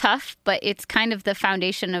little tough, but it's kind of the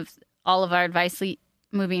foundation of all of our advice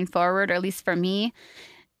moving forward, or at least for me.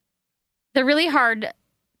 The really hard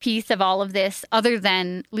piece of all of this, other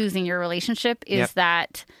than losing your relationship, is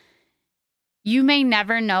that you may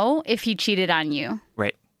never know if he cheated on you.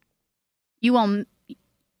 Right. You will.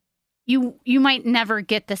 You might never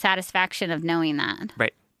get the satisfaction of knowing that.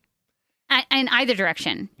 Right. In either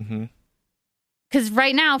direction. Because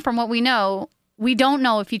right now, from what we know, we don't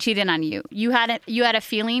know if he cheated on you. You had a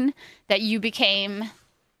feeling that you became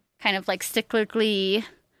kind of like cyclically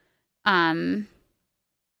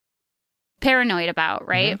paranoid about,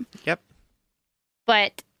 right? Yep.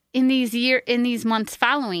 But in these months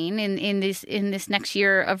following, in this next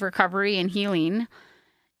year of recovery and healing,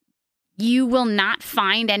 you will not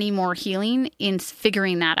find any more healing in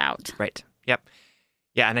figuring that out. Right. Yep.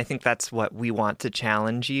 Yeah, and I think that's what we want to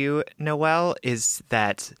challenge you, Noelle, is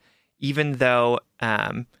that even though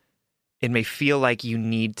it may feel like you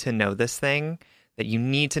need to know this thing, that you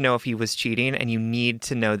need to know if he was cheating, and you need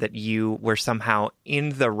to know that you were somehow in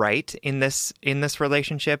the right in this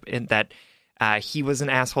relationship, and that he was an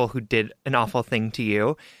asshole who did an awful thing to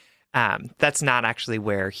you. That's not actually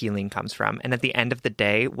where healing comes from. And at the end of the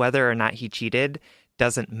day, whether or not he cheated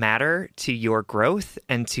doesn't matter to your growth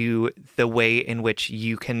and to the way in which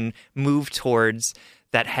you can move towards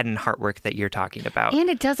that head and heart work that you're talking about. And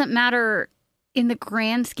it doesn't matter in the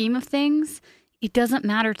grand scheme of things. It doesn't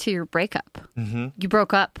matter to your breakup. Mm-hmm. You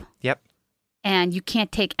broke up. Yep. And you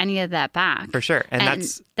can't take any of that back. For sure. And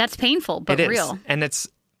that's painful, but real. And it's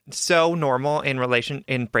so normal in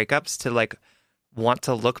breakups to like want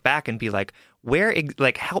to look back and be like,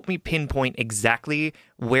 help me pinpoint exactly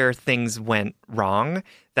where things went wrong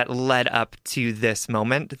that led up to this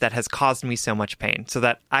moment that has caused me so much pain, so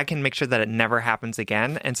that I can make sure that it never happens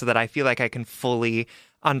again, and so that I feel like I can fully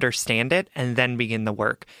understand it and then begin the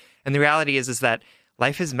work. And the reality is that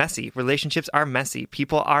life is messy. Relationships are messy.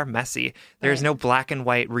 People are messy. There's no black and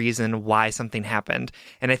white reason why something happened.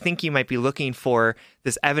 And I think you might be looking for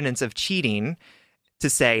this evidence of cheating to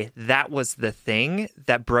say that was the thing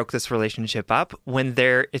that broke this relationship up, when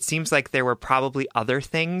it seems like there were probably other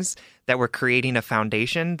things that were creating a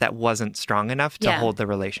foundation that wasn't strong enough to hold the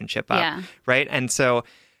relationship up. Right. And so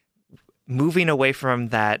moving away from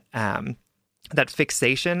that, that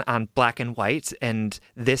fixation on black and white and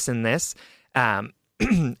this, is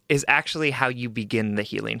actually how you begin the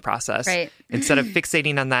healing process. Right. Instead of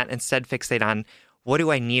fixating on that, fixate on, what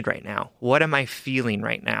do I need right now? What am I feeling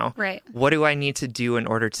right now? Right. What do I need to do in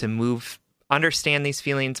order to understand these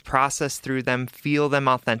feelings, process through them, feel them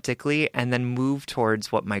authentically, and then move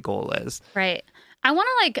towards what my goal is? Right. I want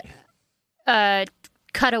to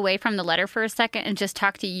cut away from the letter for a second and just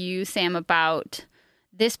talk to you, Sam, about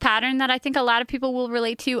this pattern that I think a lot of people will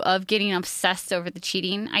relate to, of getting obsessed over the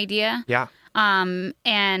cheating idea. Yeah. And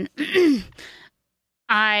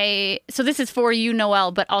so this is for you,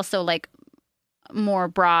 Noelle, but also like more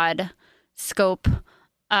broad scope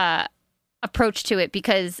approach to it,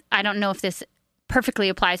 because I don't know if this perfectly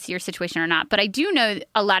applies to your situation or not, but I do know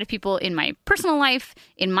a lot of people in my personal life,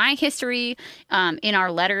 in my history, in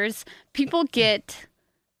our letters, people get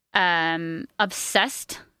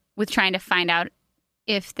obsessed with trying to find out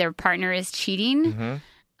if their partner is cheating. Mm-hmm.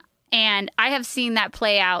 And I have seen that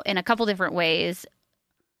play out in a couple different ways.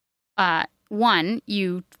 One,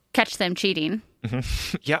 you catch them cheating.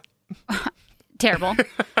 Mm-hmm. Yep. Terrible.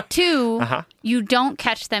 Two, you don't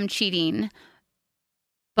catch them cheating,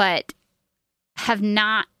 but have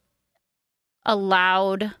not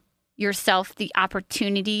allowed yourself the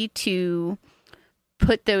opportunity to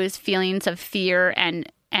put those feelings of fear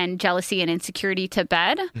and jealousy and insecurity to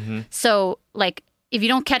bed. Mm-hmm. So, like, if you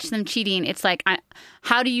don't catch them cheating, it's like,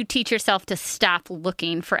 how do you teach yourself to stop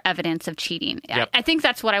looking for evidence of cheating? Yep. I think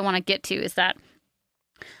that's what I want to get to, is that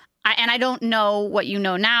I don't know what you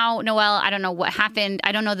know now, Noelle. I don't know what happened.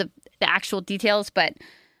 I don't know the actual details, but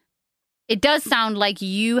it does sound like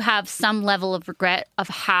you have some level of regret of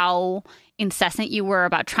how incessant you were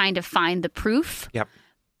about trying to find the proof. Yep.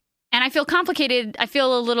 And I feel complicated. I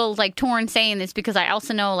feel a little like torn saying this, because I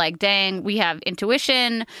also know, like, dang, we have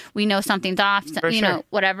intuition. We know something's off, know,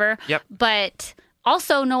 whatever. Yep. But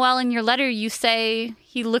also, Noelle, in your letter, you say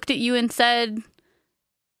he looked at you and said,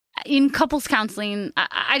 in couples counseling,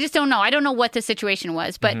 I just don't know. I don't know what the situation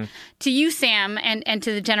was. But to you, Sam, and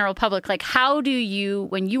to the general public, like, how do you,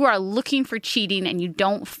 when you are looking for cheating and you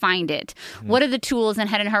don't find it, what are the tools and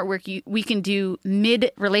head and heart work we can do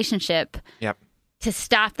mid-relationship to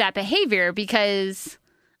stop that behavior? Because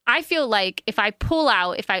I feel like if I pull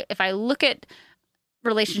out, if I look at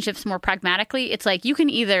relationships more pragmatically, it's like you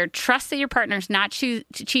can either trust that your partner's not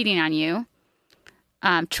cheating on you,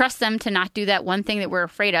 trust them to not do that one thing that we're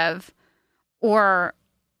afraid of, or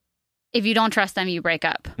if you don't trust them, you break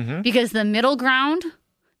up. Mm-hmm. Because the middle ground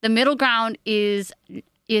is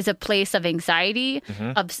a place of anxiety,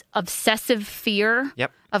 of obsessive fear,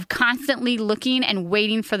 of constantly looking and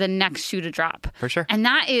waiting for the next shoe to drop. For sure. And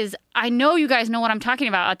that is, I know you guys know what I'm talking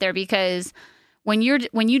about out there, because when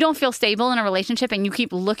you don't feel stable in a relationship and you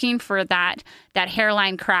keep looking for that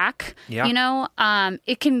hairline crack,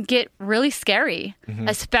 it can get really scary,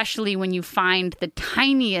 especially when you find the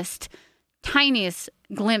tiniest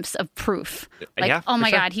glimpse of proof. Like, oh my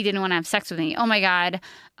God, he didn't want to have sex with me. Oh my God,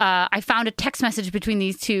 I found a text message between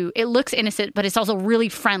these two. It looks innocent, but it's also really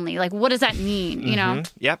friendly. Like, what does that mean? You know?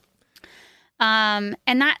 Yep. And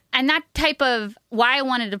that type of, why I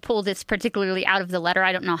wanted to pull this particularly out of the letter,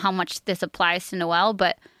 I don't know how much this applies to Noelle,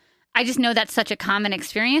 but I just know that's such a common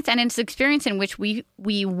experience, and it's an experience in which we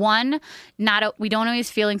don't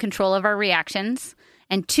always feel in control of our reactions,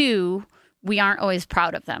 and two, we aren't always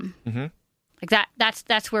proud of them. Like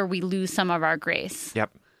that's where we lose some of our grace.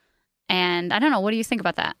 Yep. And I don't know, what do you think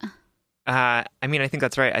about that? I mean, I think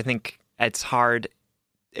that's right. I think it's hard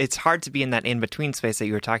to be in that in-between space that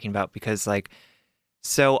you were talking about, because like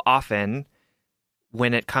so often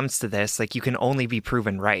when it comes to this, like you can only be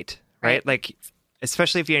proven right? Like,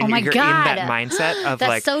 especially if you're, you're in that mindset of that's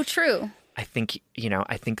like, so true. I think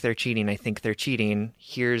they're cheating.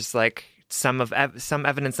 Here's like some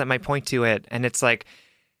evidence that might point to it. And it's like,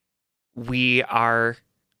 we are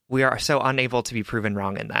so unable to be proven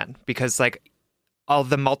wrong in that, because like all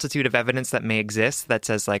the multitude of evidence that may exist that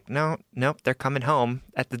says like, nope, they're coming home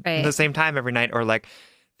at the same time every night, or like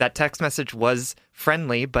that text message was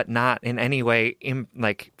friendly but not in any way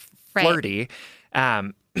flirty.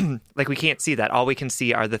 Like we can't see that. All we can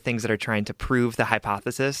see are the things that are trying to prove the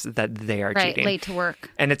hypothesis that they are cheating. Late to work.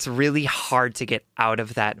 And it's really hard to get out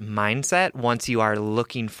of that mindset once you are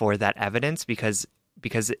looking for that evidence, because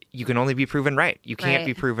you can only be proven right. You can't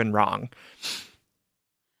be proven wrong.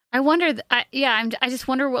 I wonder, I just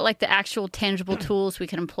wonder what like the actual tangible tools we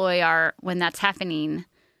can employ are when that's happening.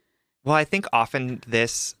 Well, I think often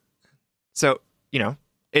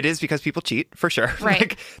it is because people cheat, for sure. Right.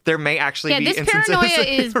 Like, there may actually be this instances. Paranoia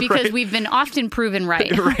is because right. we've been often proven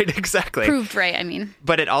right. Right, exactly. Proved right, I mean.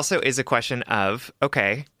 But it also is a question of,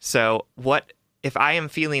 okay, so what if I am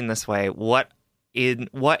feeling this way, what in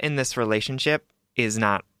this relationship is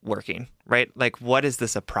not working, right? Like, what is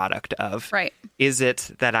this a product of? Right. Is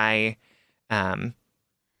it that I don't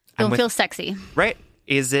feel sexy? Right.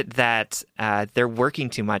 Is it that they're working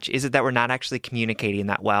too much? Is it that we're not actually communicating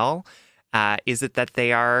that well? Is it that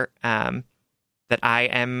they are that I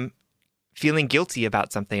am feeling guilty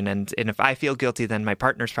about something, and if I feel guilty, then my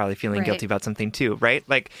partner's probably feeling guilty about something too, right?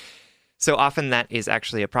 Like, so often that is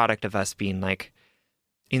actually a product of us being like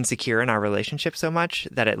insecure in our relationship so much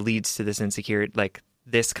that it leads to this insecure, like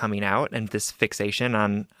this coming out and this fixation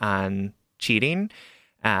on cheating.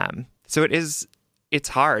 So it's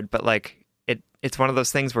hard, but like it's one of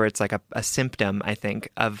those things where it's like a symptom, I think,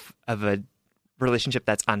 of a relationship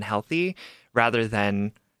that's unhealthy, rather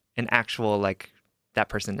than an actual like that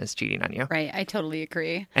person is cheating on you. Right. I totally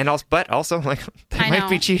agree. And also like they might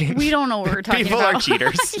be cheating. We don't know what we're talking People about. People are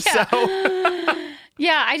cheaters. Yeah. So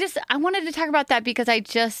yeah, I wanted to talk about that because I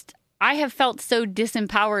have felt so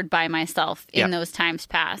disempowered by myself in those times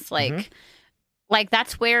past. Like, like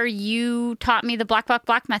that's where you taught me the black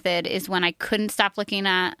method, is when I couldn't stop looking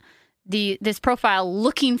at this profile,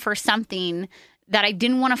 looking for something that I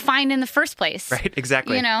didn't want to find in the first place. Right,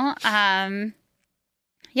 exactly. You know?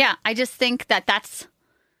 Yeah, I just think it's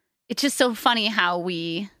just so funny how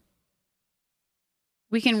we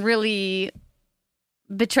can really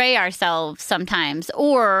betray ourselves sometimes,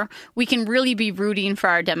 or we can really be rooting for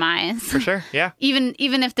our demise. For sure, yeah. Even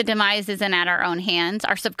if the demise isn't at our own hands,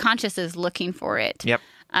 our subconscious is looking for it. Yep.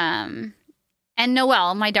 And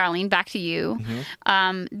Noelle, my darling, back to you.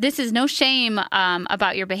 This is no shame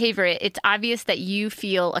about your behavior. It's obvious that you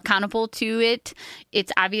feel accountable to it.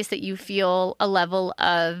 It's obvious that you feel a level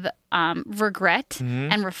of regret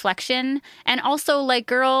and reflection. And also, like,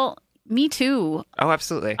 girl, me too. Oh,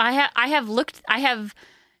 absolutely. I have looked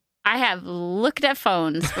at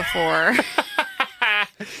phones before.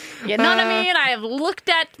 You know what I mean? I have looked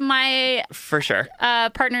at my for sure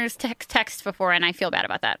partner's text before, and I feel bad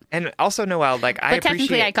about that. And also, Noelle, like, but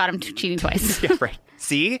technically, I caught him cheating twice. Yeah, right.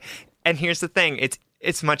 See, and here's the thing: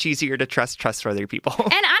 it's much easier to trust trustworthy people.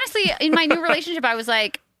 And honestly, in my new relationship, I was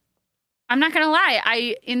like, I'm not gonna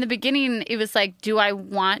lie. In the beginning, it was like, do I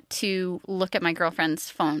want to look at my girlfriend's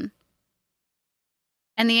phone?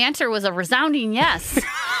 And the answer was a resounding yes.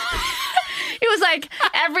 It was like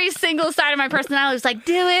every single side of my personality was like,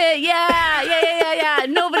 do it. Yeah.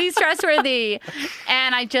 Nobody's trustworthy.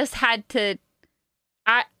 And I just had to,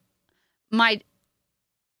 my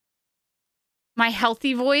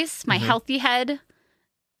healthy voice, my healthy head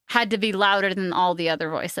had to be louder than all the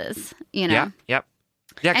other voices, you know? Yeah, yep.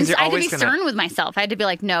 Yeah, and so I had to be stern with myself. I had to be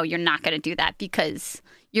like, no, you're not going to do that, because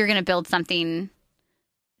you're going to build something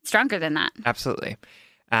stronger than that. Absolutely.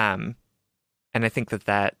 And I think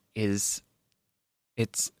that is...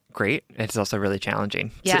 It's great. It's also really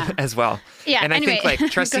challenging as well. Yeah. And anyway, I think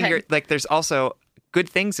like trusting there's also good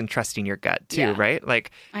things in trusting your gut too, right? Like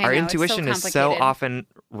our intuition is so often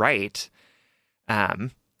right.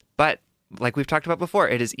 But like we've talked about before,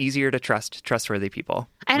 it is easier to trust trustworthy people.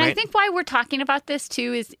 And right? I think why we're talking about this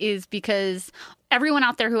too is because everyone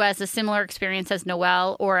out there who has a similar experience as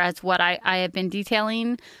Noelle, or as what I have been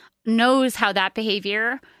detailing, knows how that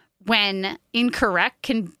behavior, when incorrect,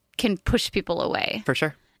 can push people away. For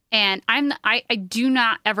sure. And I do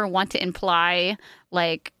not ever want to imply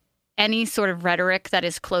like any sort of rhetoric that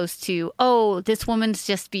is close to, oh, this woman's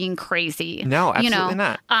just being crazy. No, absolutely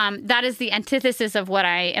not. That is the antithesis of what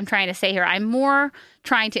I am trying to say here. I'm more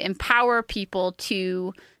trying to empower people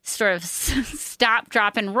to sort of stop,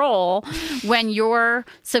 drop, and roll when your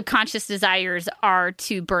subconscious desires are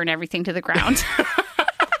to burn everything to the ground.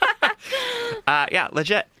 Yeah,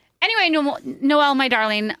 legit. Anyway, Noelle, my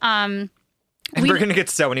darling. And we're going to get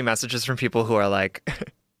so many messages from people who are like,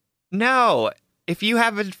 no, if you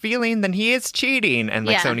have a feeling, then he is cheating. And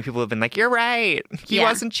like so many people have been like, you're right. He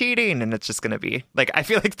wasn't cheating. And it's just going to be like, I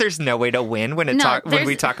feel like there's no way to win when when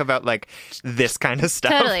we talk about like this kind of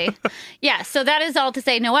stuff. Totally. Yeah. So that is all to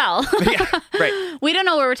say, Noelle. Yeah, right. We don't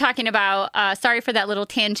know what we're talking about. Sorry for that little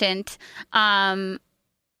tangent. The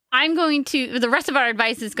rest of our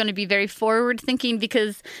advice is going to be very forward thinking,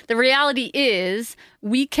 because the reality is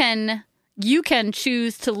you can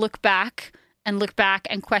choose to look back and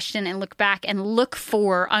question and look back and look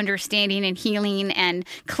for understanding and healing and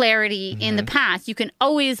clarity in the past. You can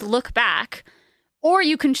always look back, or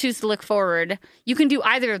you can choose to look forward. You can do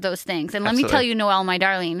either of those things. And let me tell you, Noelle, my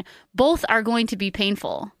darling, both are going to be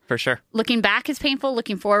painful. For sure. Looking back is painful.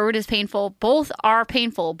 Looking forward is painful. Both are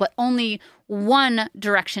painful, but only one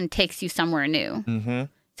direction takes you somewhere new. Mm-hmm.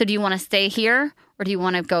 So do you want to stay here, or do you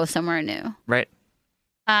want to go somewhere new? Right.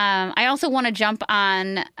 I also want to jump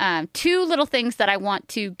on two little things that I want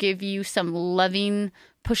to give you some loving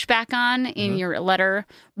pushback on in your letter.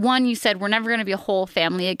 One, you said, we're never going to be a whole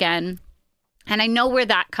family again. And I know where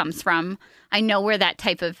that comes from. I know where that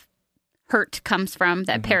type of hurt comes from,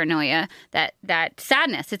 that paranoia, that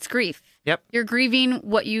sadness. It's grief. Yep. You're grieving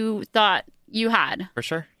what you thought you had. For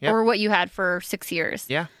sure. Yep. Or what you had for 6 years.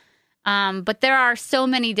 Yeah. But there are so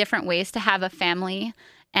many different ways to have a family.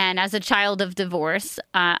 And as a child of divorce,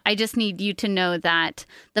 I just need you to know that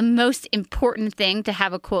the most important thing to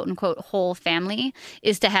have a quote unquote whole family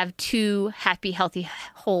is to have two happy, healthy,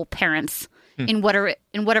 whole parents in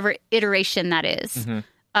whatever iteration that is.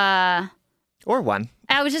 Or one.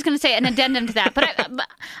 I was just going to say an addendum to that, but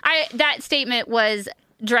that statement was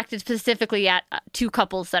directed specifically at two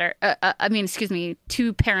couples that are,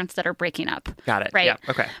 two parents that are breaking up. Got it. Right. Yeah.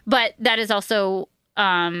 Okay. But that is also,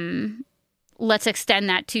 let's extend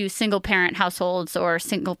that to single parent households or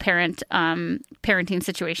single parent parenting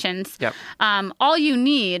situations. Yep. All you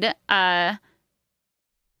need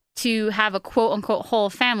to have a quote unquote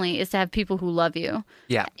whole family is to have people who love you.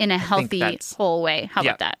 Yeah. In a healthy, whole way. How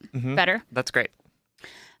about that? Mm-hmm. Better? That's great.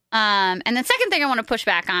 And the second thing I want to push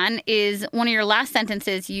back on is one of your last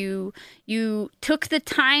sentences. You took the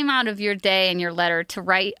time out of your day in your letter to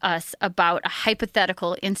write us about a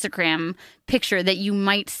hypothetical Instagram picture that you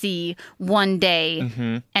might see one day,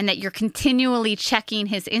 and that you're continually checking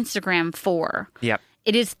his Instagram for. Yep.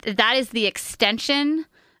 That is the extension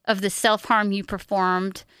of the self-harm you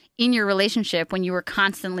performed in your relationship when you were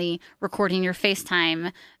constantly recording your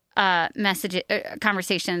FaceTime message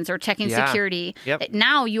conversations or checking security. Yep.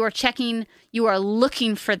 Now you are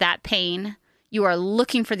looking for that pain. You are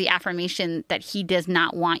looking for the affirmation that he does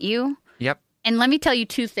not want you. Yep. And let me tell you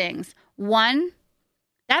two things. One,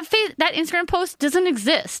 that Instagram post doesn't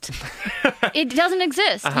exist. It doesn't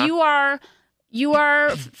exist. You are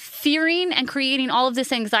fearing and creating all of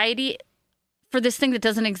this anxiety for this thing that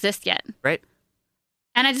doesn't exist yet. Right.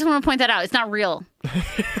 And I just want to point that out. It's not real.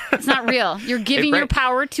 It's not real. You're giving your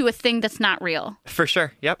power to a thing that's not real. For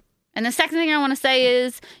sure. Yep. And the second thing I want to say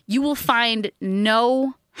is you will find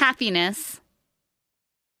no happiness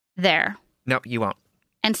there. No, you won't.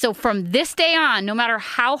 And so from this day on, no matter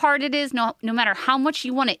how hard it is, no matter how much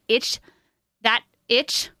you want to itch that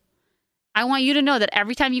itch, I want you to know that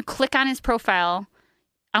every time you click on his profile,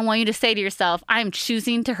 I want you to say to yourself, I'm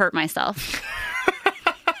choosing to hurt myself.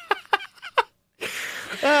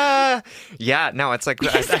 Yeah, no, it's like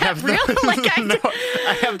I have real?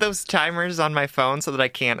 I have those timers on my phone so that I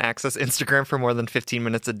can't access Instagram for more than 15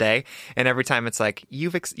 minutes a day, and every time it's like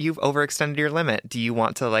you've overextended your limit. Do you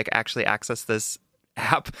want to like actually access this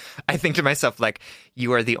app? I think to myself like,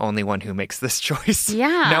 you are the only one who makes this choice.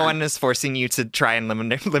 Yeah, no one is forcing you to try and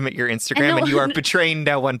limit your Instagram, and you are betraying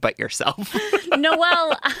no one but yourself.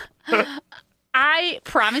 Noelle, I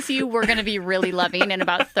promise you we're going to be really loving in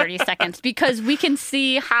about 30 seconds because we can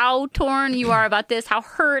see how torn you are about this, how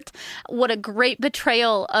hurt, what a great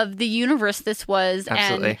betrayal of the universe this was.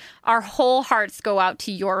 Absolutely. And our whole hearts go out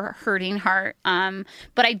to your hurting heart.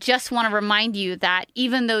 But I just want to remind you that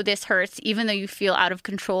even though this hurts, even though you feel out of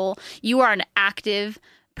control, you are an active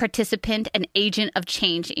participant, an agent of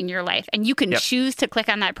change in your life. And you can choose to click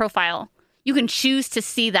on that profile. You can choose to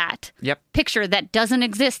see that picture that doesn't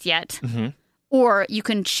exist yet. Mm-hmm. Or you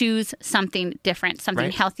can choose something different, something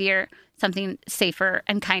healthier, something safer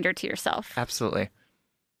and kinder to yourself. Absolutely.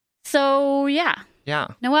 So, yeah. Yeah.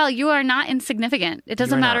 Noelle, you are not insignificant. It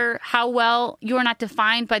doesn't matter how well you are not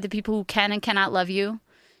defined by the people who can and cannot love you.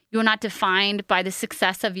 You are not defined by the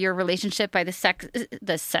success of your relationship, by the sex,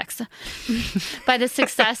 by the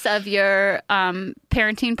success of your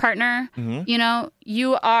parenting partner. Mm-hmm. You know,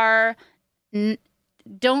 you are.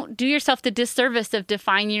 Don't do yourself the disservice of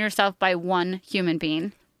defining yourself by one human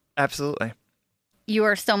being. Absolutely. You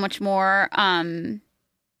are so much more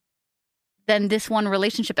than this one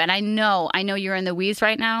relationship. And I know you're in the weeds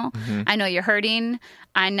right now. Mm-hmm. I know you're hurting.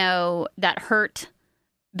 I know that hurt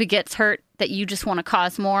begets hurt, that you just want to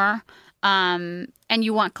cause more. And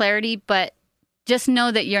you want clarity, but just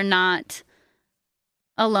know that you're not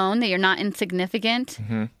alone, that you're not insignificant,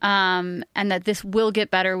 Mm-hmm. and that this will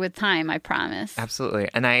get better with time, I promise. Absolutely.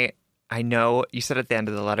 And I know you said at the end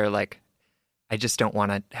of the letter, like, I just don't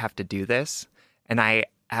want to have to do this. And I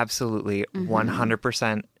absolutely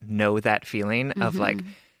 100% know that feeling of like,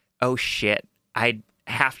 oh shit, I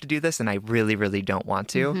have to do this and I really, really don't want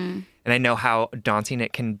to. And I know how daunting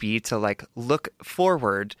it can be to like look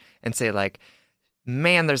forward and say like,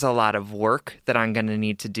 man, there's a lot of work that I'm going to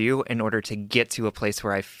need to do in order to get to a place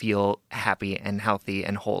where I feel happy and healthy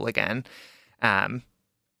and whole again.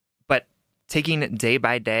 But taking it day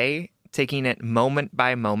by day, taking it moment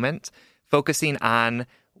by moment, focusing on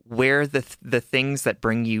where the things that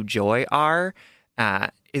bring you joy are,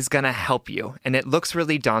 is going to help you. And it looks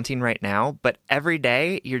really daunting right now, but every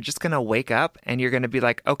day you're just going to wake up and you're going to be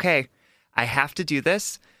like, okay, I have to do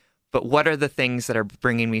this, but what are the things that are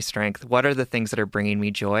bringing me strength? What are the things that are bringing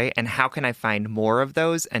me joy? And how can I find more of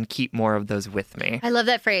those and keep more of those with me? I love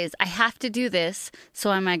that phrase. I have to do this.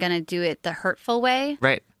 So am I going to do it the hurtful way?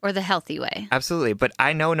 Right. Or the healthy way? Absolutely. But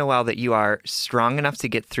I know, Noelle, that you are strong enough to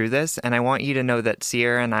get through this. And I want you to know that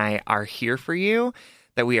Sierra and I are here for you,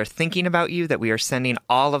 that we are thinking about you, that we are sending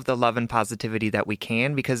all of the love and positivity that we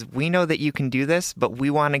can, because we know that you can do this, but we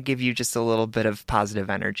want to give you just a little bit of positive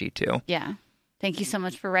energy too. Yeah. Thank you so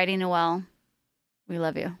much for writing, Noelle. We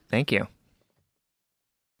love you. Thank you.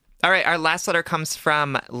 All right. Our last letter comes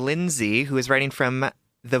from Lindsay, who is writing from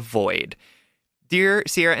the void. Dear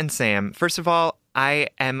Sierra and Sam, first of all, I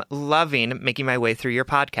am loving making my way through your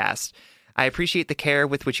podcast. I appreciate the care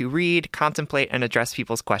with which you read, contemplate, and address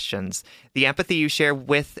people's questions. The empathy you share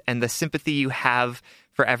with and the sympathy you have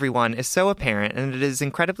for everyone is so apparent, and it is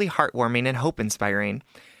incredibly heartwarming and hope-inspiring.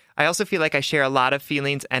 I also feel like I share a lot of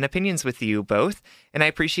feelings and opinions with you both, and I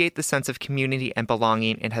appreciate the sense of community and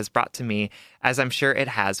belonging it has brought to me, as I'm sure it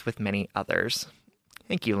has with many others.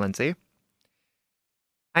 Thank you, Lindsay.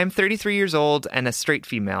 I'm 33 years old and a straight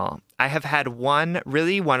female. I have had one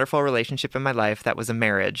really wonderful relationship in my life that was a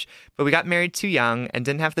marriage, but we got married too young and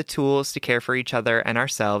didn't have the tools to care for each other and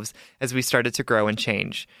ourselves as we started to grow and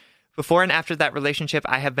change. Before and after that relationship,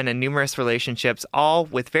 I have been in numerous relationships, all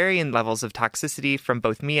with varying levels of toxicity from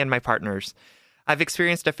both me and my partners. I've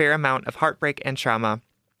experienced a fair amount of heartbreak and trauma,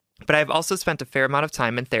 but I've also spent a fair amount of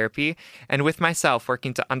time in therapy and with myself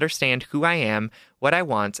working to understand who I am, what I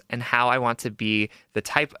want, and how I want to be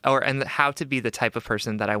how to be the type of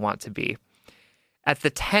person that I want to be. At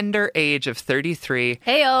the tender age of 33,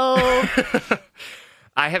 Heyo!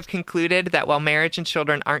 I have concluded that while marriage and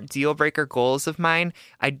children aren't deal-breaker goals of mine,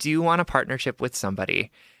 I do want a partnership with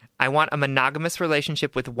somebody. I want a monogamous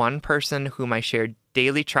relationship with one person whom I share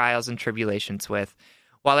daily trials and tribulations with.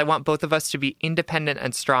 While I want both of us to be independent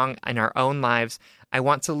and strong in our own lives, I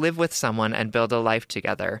want to live with someone and build a life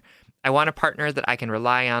together. I want a partner that I can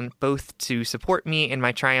rely on, both to support me in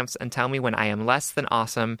my triumphs and tell me when I am less than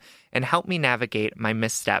awesome, and help me navigate my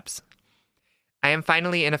missteps. I am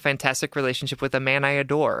finally in a fantastic relationship with a man I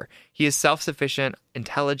adore. He is self-sufficient,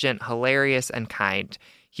 intelligent, hilarious, and kind.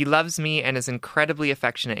 He loves me and is incredibly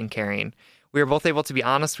affectionate and caring. We are both able to be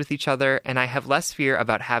honest with each other, and I have less fear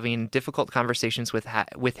about having difficult conversations with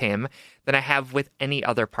him than I have with any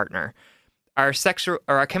other partner. Our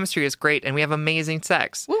chemistry is great, and we have amazing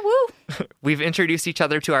sex. Woo woo! We've introduced each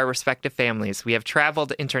other to our respective families. We have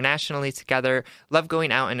traveled internationally together, love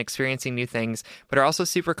going out and experiencing new things, but are also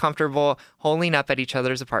super comfortable holing up at each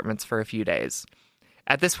other's apartments for a few days.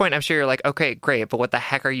 At this point, I'm sure you're like, okay, great, but what the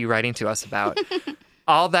heck are you writing to us about?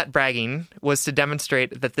 All that bragging was to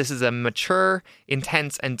demonstrate that this is a mature,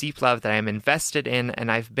 intense, and deep love that I am invested in,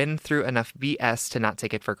 and I've been through enough BS to not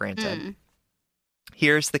take it for granted.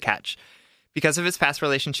 Here's the catch. Because of his past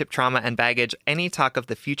relationship trauma and baggage, any talk of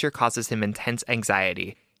the future causes him intense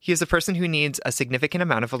anxiety. He is a person who needs a significant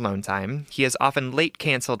amount of alone time. He has often late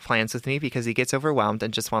canceled plans with me because he gets overwhelmed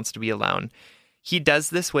and just wants to be alone. He does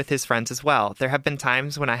this with his friends as well. There have been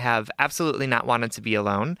times when I have absolutely not wanted to be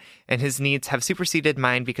alone, and his needs have superseded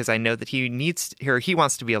mine because I know that he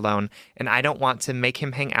wants to be alone, and I don't want to make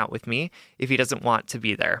him hang out with me if he doesn't want to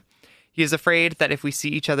be there. He is afraid that if we see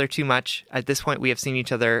each other too much, at this point we see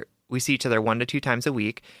each other 1 to 2 times a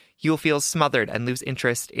week, he will feel smothered and lose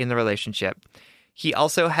interest in the relationship. He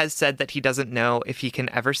also has said that he doesn't know if he can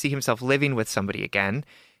ever see himself living with somebody again.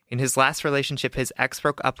 In his last relationship, his ex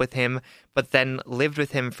broke up with him, but then lived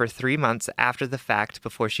with him for 3 months after the fact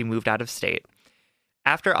before she moved out of state.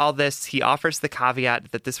 After all this, he offers the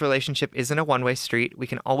caveat that this relationship isn't a one-way street. We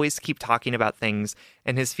can always keep talking about things,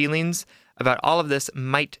 and his feelings about all of this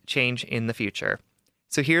might change in the future.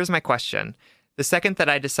 So here's my question. The second that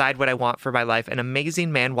I decide what I want for my life, an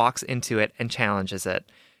amazing man walks into it and challenges it.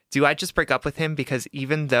 Do I just break up with him because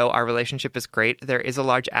even though our relationship is great, there is a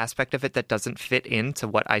large aspect of it that doesn't fit into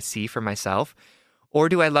what I see for myself? Or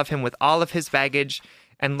do I love him with all of his baggage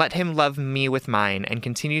and let him love me with mine and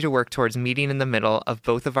continue to work towards meeting in the middle of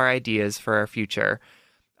both of our ideas for our future?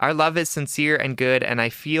 Our love is sincere and good, and I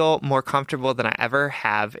feel more comfortable than I ever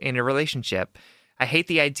have in a relationship. I hate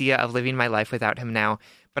the idea of living my life without him now,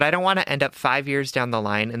 but I don't want to end up 5 years down the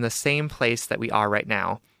line in the same place that we are right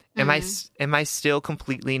now. Am I still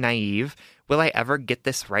completely naive? Will I ever get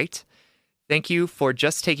this right? Thank you for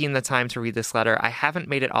just taking the time to read this letter. I haven't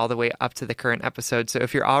made it all the way up to the current episode, so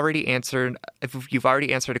if you've already answered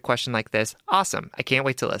a question like this, awesome. I can't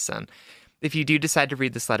wait to listen. If you do decide to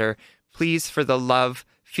read this letter, please, for the love,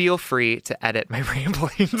 feel free to edit my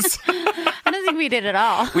ramblings. I don't think we did at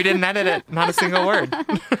all. We didn't edit it, not a single word.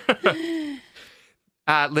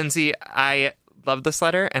 Lindsay, I love this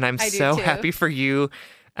letter, and I'm so happy for you.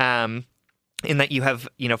 In that you have,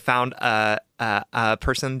 found a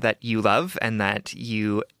person that you love and that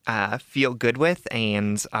you feel good with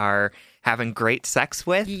and are having great sex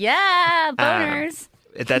with. Yeah, boners.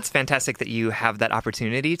 That's fantastic that you have that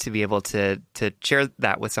opportunity to be able to share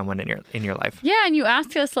that with someone in your life. Yeah, and you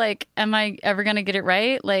asked us, am I ever going to get it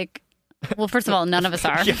right? Well, first of all, none of us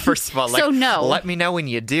are. Yeah, first of all, so no. Let me know when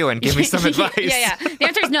you do and give me some advice. Yeah. The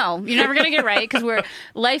answer is no. You're never going to get it right because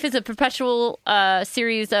life is a perpetual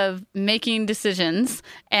series of making decisions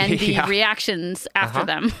and the reactions after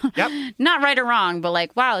them. Yep. Not right or wrong,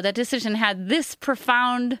 but wow, that decision had this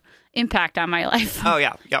profound impact on my life. Oh,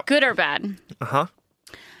 yeah. Yep. Good or bad. Uh-huh.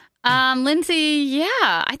 Lindsay,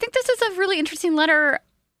 yeah, I think this is a really interesting letter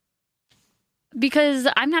because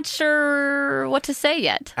I'm not sure what to say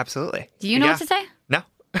yet. Absolutely. Do you know what to say? No.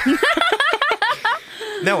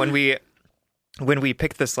 No, when we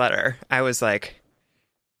picked this letter, I was like,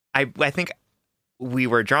 I think we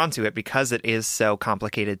were drawn to it because it is so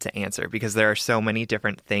complicated to answer because there are so many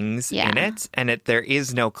different things in it, and there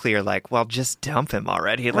is no clear well, just dump him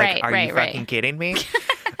already. Are you fucking kidding me?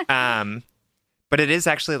 But it is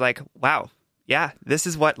actually wow, yeah, this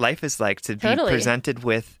is what life is like to be presented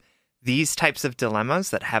with these types of dilemmas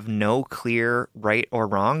that have no clear right or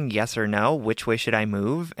wrong, yes or no, which way should I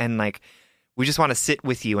move? And we just want to sit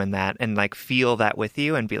with you in that and feel that with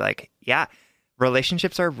you and be yeah,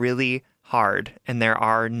 relationships are really hard and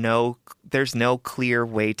there's no clear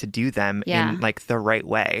way to do them in the right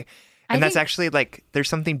way. And that's actually there's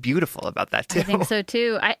something beautiful about that too. I think so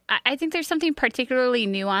too. I think there's something particularly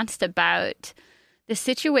nuanced about the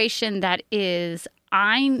situation that is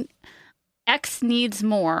X needs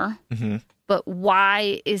more, but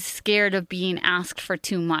Y is scared of being asked for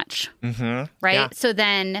too much. Mm-hmm. Right? Yeah. So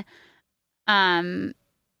then the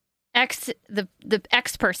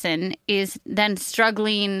X person is then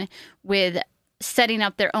struggling with setting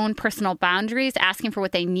up their own personal boundaries, asking for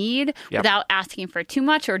what they need without asking for too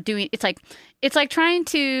much or doing it's like trying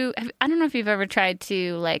to I don't know if you've ever tried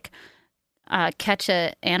to catch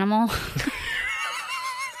an animal.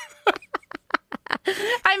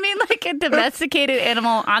 I mean, a domesticated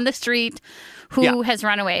animal on the street who has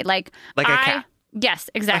run away. Like a cat. Yes,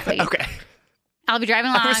 exactly. Okay. I'll be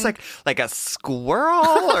driving along. It's like a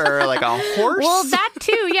squirrel or a horse. Well, that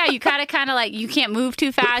too. Yeah, you kind of you can't move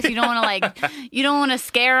too fast. You don't want to you don't want to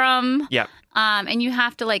scare them. Yep. And you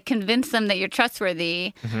have to convince them that you're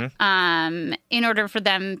trustworthy. Mm-hmm. In order for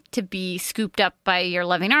them to be scooped up by your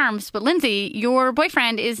loving arms. But Lindsay, your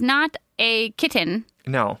boyfriend is not a kitten.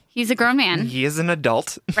 No. He's a grown man. He is an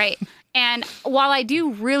adult. Right. And while I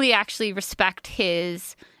do really actually respect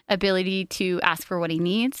his ability to ask for what he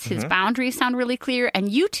needs, his boundaries sound really clear,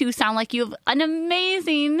 and you two sound like you have an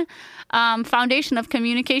amazing foundation of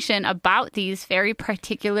communication about these very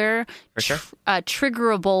particular,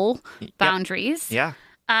 triggerable boundaries. Yeah.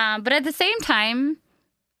 But at the same time,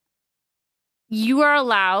 you are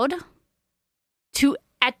allowed to,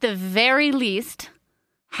 at the very least,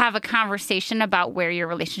 have a conversation about where your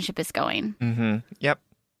relationship is going. Mm-hmm. Yep.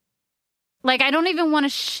 Like, I don't even want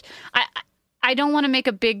to, I don't want to make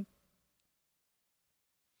a big,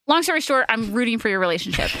 long story short, I'm rooting for your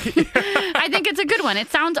relationship. I think it's a good one. It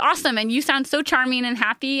sounds awesome. And you sound so charming and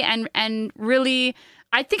happy and really,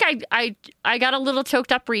 I think I got a little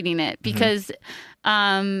choked up reading it because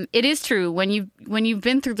it is true. When you've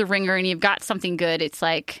been through the ringer and you've got something good, it's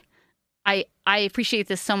like, I appreciate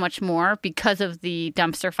this so much more because of the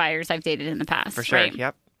dumpster fires I've dated in the past. For sure. Right?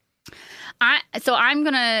 Yep. So I'm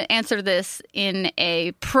going to answer this in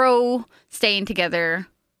a pro staying together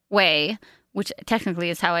way, which technically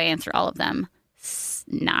is how I answer all of them.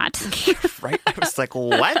 Not. Right? I was like,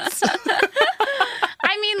 what?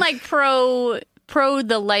 I mean, like pro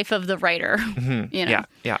the life of the writer. Mm-hmm. You know?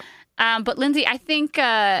 Yeah. But Lindsay, I think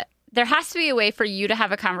there has to be a way for you to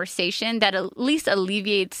have a conversation that at least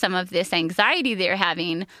alleviates some of this anxiety they're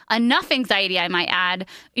having. Enough anxiety, I might add,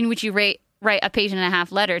 in which you write a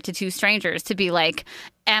page-and-a-half letter to two strangers to be like,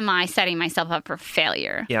 am I setting myself up for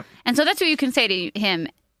failure? Yep. And so that's what you can say to him.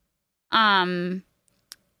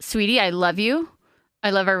 Sweetie, I love you.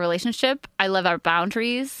 I love our relationship. I love our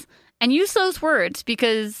boundaries. And use those words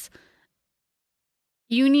because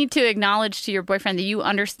you need to acknowledge to your boyfriend that you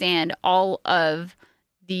understand all of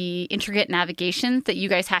the intricate navigations that you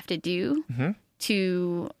guys have to do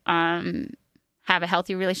to have a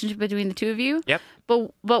healthy relationship between the two of you. Yep.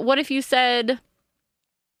 But what if you said,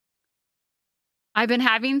 I've been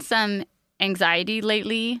having some anxiety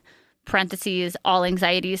lately, parentheses, all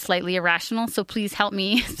anxiety is slightly irrational, so please help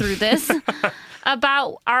me through this,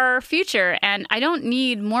 about our future. And I don't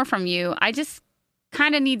need more from you. I just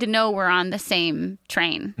kind of need to know we're on the same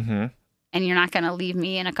train. Mm-hmm. And you're not going to leave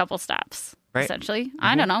me in a couple stops, right. Essentially. Mm-hmm.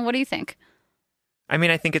 I don't know. What do you think? I mean,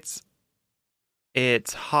 I think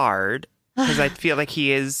it's hard because I feel like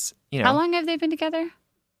he is, How long have they been together?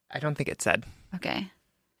 I don't think it said. Okay.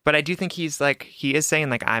 But I do think he is saying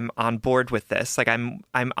like, I'm on board with this. Like I'm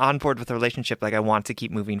on board with the relationship. Like I want to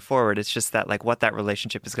keep moving forward. It's just that like what that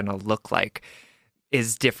relationship is going to look like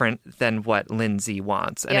is different than what Lindsay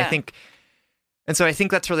wants. And so I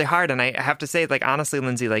think that's really hard. And I have to say, like, honestly,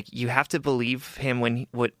 Lindsay, like you have to believe him when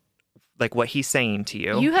what he's saying to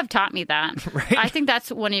you. You have taught me that. Right? I think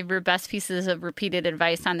that's one of your best pieces of repeated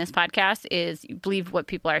advice on this podcast is you believe what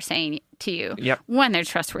people are saying to you when they're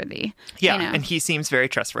trustworthy. Yeah, and he seems very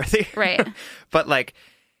trustworthy. Right. But like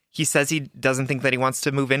he says he doesn't think that he wants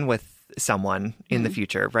to move in with someone in the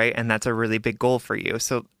future, right? And that's a really big goal for you.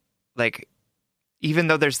 So like even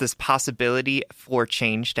though there's this possibility for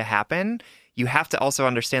change to happen, you have to also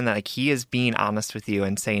understand that like he is being honest with you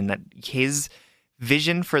and saying that his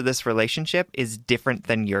vision for this relationship is different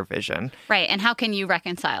than your vision. Right. And how can you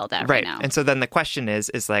reconcile that right now? And so then the question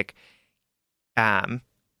is like,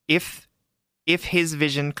 if his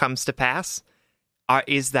vision comes to pass,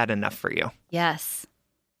 is that enough for you? Yes.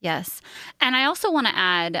 And I also want to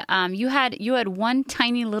add, you had one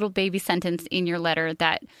tiny little baby sentence in your letter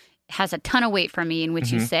that has a ton of weight for me in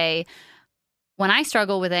which you say, when I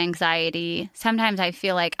struggle with anxiety, sometimes I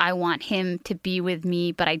feel like I want him to be with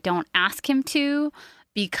me, but I don't ask him to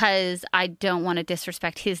because I don't want to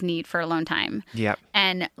disrespect his need for alone time. Yep.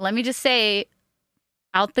 And let me just say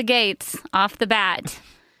out the gates, off the bat,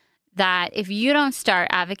 that if you don't start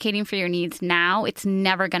advocating for your needs now, it's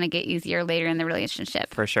never going to get easier later in the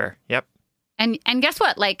relationship. For sure. Yep. And guess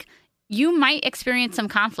what? Like, you might experience some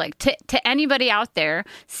conflict. To anybody out there,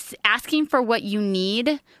 asking for what you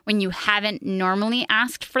need when you haven't normally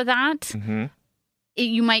asked for that,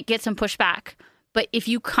 you might get some pushback. But if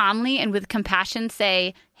you calmly and with compassion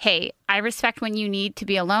say, hey, I respect when you need to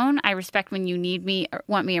be alone. I respect when you need me or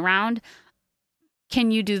want me around.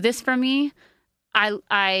 Can you do this for me?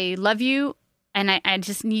 I love you, and I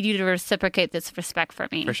just need you to reciprocate this respect for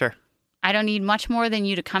me. For sure. I don't need much more than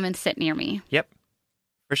you to come and sit near me. Yep.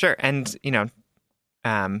 For sure. And,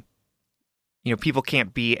 people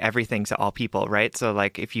can't be everything to all people, right? So,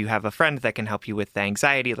 like, if you have a friend that can help you with the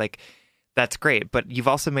anxiety, like, that's great. But you've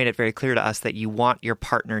also made it very clear to us that you want your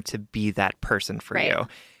partner to be that person for you.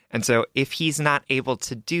 And so if he's not able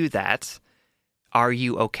to do that, are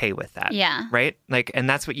you okay with that? Yeah. Right? Like, and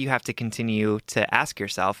that's what you have to continue to ask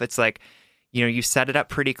yourself. It's like, you set it up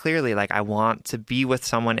pretty clearly. Like, I want to be with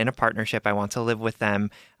someone in a partnership. I want to live with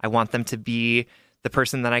them. I want them to be the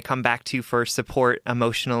person that I come back to for support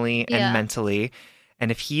emotionally and mentally.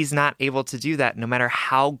 And if he's not able to do that, no matter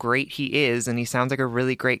how great he is, and he sounds like a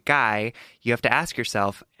really great guy, you have to ask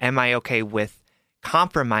yourself, am I okay with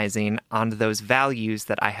compromising on those values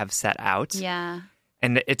that I have set out? Yeah.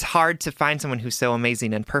 And it's hard to find someone who's so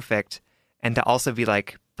amazing and perfect and to also be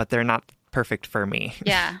like, but they're not perfect for me.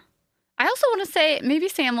 Yeah. I also want to say, maybe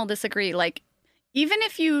Sam will disagree. Like, even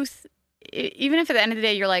if at the end of the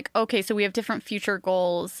day you're like, okay, so we have different future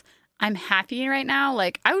goals, I'm happy right now.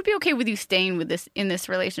 Like, I would be okay with you staying with this in this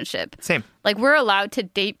relationship. Same. Like, we're allowed to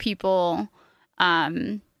date people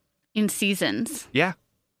in seasons. Yeah.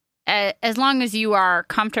 As long as you are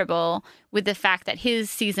comfortable with the fact that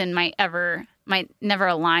his season might never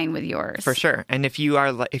align with yours. For sure. And if you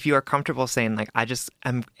are comfortable saying like,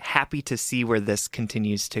 I'm happy to see where this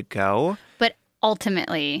continues to go. But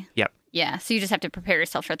ultimately, yep. Yeah. So you just have to prepare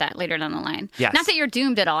yourself for that later down the line. Yes. Not that you're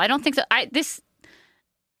doomed at all. I don't think so.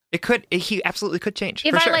 He absolutely could change.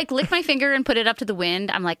 If for I sure. like lick my finger and put it up to the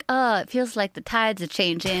wind, I'm like, oh, it feels like the tides are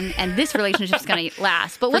changing and this relationship's going to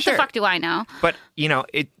last. But what the fuck do I know? But,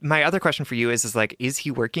 my other question for you is like, is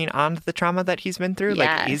he working on the trauma that he's been through?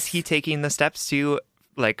 Yes. Like, is he taking the steps to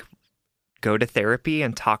like go to therapy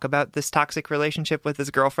and talk about this toxic relationship with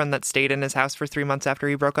his girlfriend that stayed in his house for 3 months after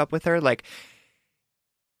he broke up with her? Like,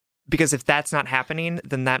 because if that's not happening,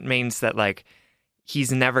 then that means that like,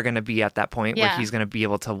 he's never going to be at that point where he's going to be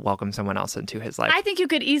able to welcome someone else into his life. I think you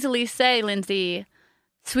could easily say, Lindsay,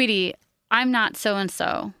 sweetie, I'm not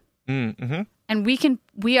so-and-so. Mm-hmm. And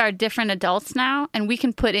we are different adults now, and we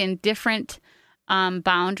can put in different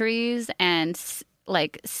boundaries and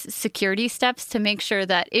security steps to make sure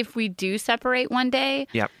that if we do separate one day,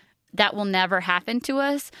 yep. that will never happen to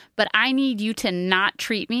us. But I need you to not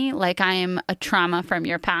treat me like I am a trauma from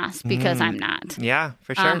your past, because I'm not. Yeah,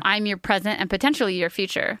 for sure. I'm your present and potentially your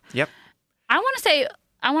future. Yep. I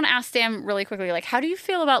want to ask Sam really quickly, like, how do you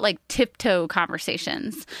feel about like tiptoe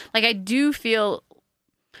conversations? Like, I feel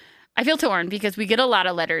torn because we get a lot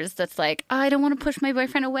of letters that's like, oh, I don't want to push my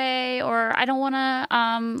boyfriend away, or I don't want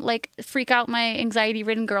to freak out my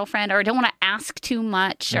anxiety-ridden girlfriend, or I don't want to ask too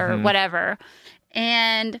much, or whatever.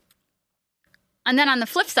 And then on the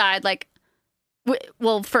flip side, like,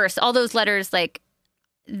 first, all those letters, like,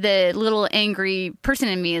 the little angry person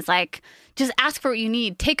in me is like, just ask for what you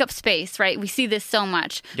need, take up space, right? We see this so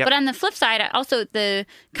much. Yep. But on the flip side, also the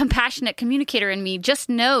compassionate communicator in me just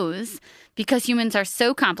knows, because humans are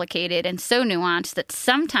so complicated and so nuanced, that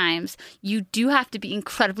sometimes you do have to be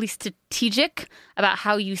incredibly strategic about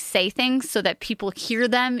how you say things so that people hear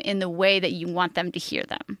them in the way that you want them to hear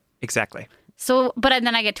them. Exactly. So, but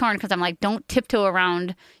then I get torn because I'm like, don't tiptoe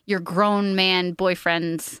around your grown man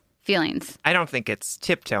boyfriend's feelings. I don't think it's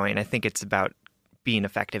tiptoeing. I think it's about being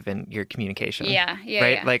effective in your communication. Yeah. Right?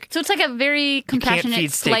 Yeah. Like, so it's like a very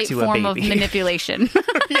compassionate, slight to a form of baby. manipulation.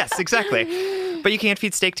 Yes, exactly. But you can't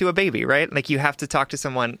feed steak to a baby, right? Like, you have to talk to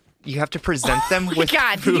someone. You have to present them with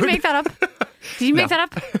God, food. did you make that up? Did you make that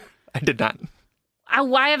up? I did not.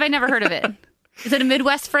 Why have I never heard of it? Is it a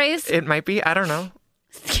Midwest phrase? It might be. I don't know.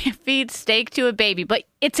 Can't feed steak to a baby, but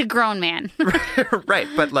it's a grown man. Right,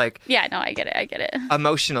 but like... Yeah, no, I get it.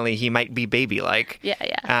 Emotionally, he might be baby-like.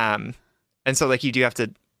 Yeah. And so, like, you have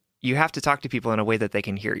to talk to people in a way that they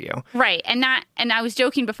can hear you. Right. And I was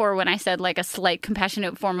joking before when I said like a slight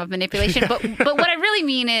compassionate form of manipulation, but what I really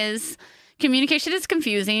mean is communication is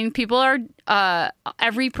confusing. People are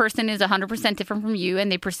every person is 100% different from you,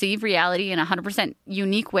 and they perceive reality in a 100%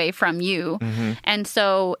 unique way from you. Mm-hmm. And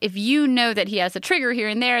so if you know that he has a trigger here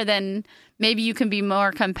and there, then maybe you can be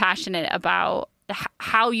more compassionate about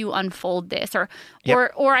how you unfold this, or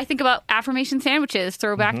I think about affirmation sandwiches,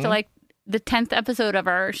 throw back to like the 10th episode of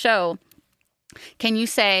our show. Can you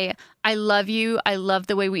say, I love you. I love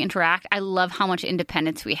the way we interact. I love how much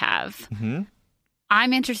independence we have. Mm-hmm.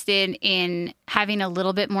 I'm interested in having a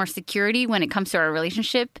little bit more security when it comes to our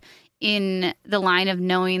relationship, in the line of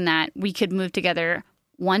knowing that we could move together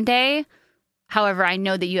one day. However, I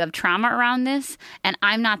know that you have trauma around this, and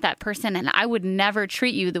I'm not that person, and I would never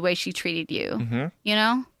treat you the way she treated you. Mm-hmm. You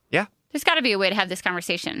know? Yeah. There's got to be a way to have this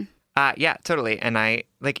conversation. Yeah, totally. And I,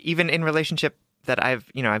 like, even in relationship that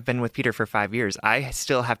I've been with Peter for 5 years, I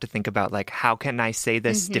still have to think about, like, how can I say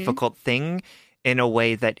this difficult thing in a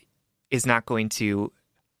way that is not going to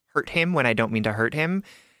hurt him when I don't mean to hurt him,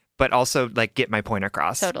 but also, like, get my point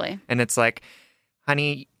across. Totally. And it's like,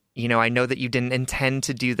 honey, I know that you didn't intend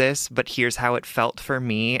to do this, but here's how it felt for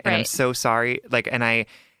me. And I'm so sorry. Like, and I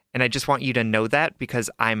just want you to know that, because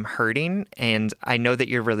I'm hurting, and I know that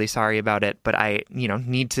you're really sorry about it, but I,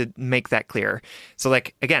 need to make that clear. So,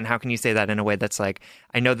 like, again, how can you say that in a way that's like,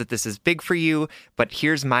 I know that this is big for you, but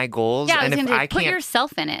here's my goals. Yeah, and if I put can't,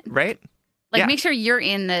 yourself in it. Right? Like, make sure you're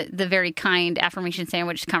in the very kind affirmation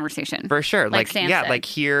sandwich conversation. For sure. Like Sam said. Like,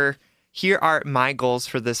 here are my goals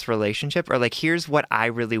for this relationship, or like, here's what I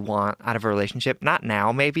really want out of a relationship. Not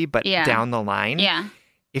now, maybe, but down the line. Yeah.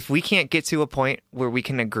 If we can't get to a point where we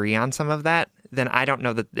can agree on some of that, then I don't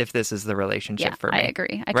know that if this is the relationship for me. I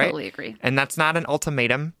agree. I totally agree. And that's not an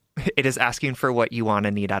ultimatum. it is asking for what you want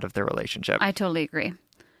and need out of the relationship. I totally agree.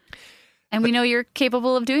 And we know you're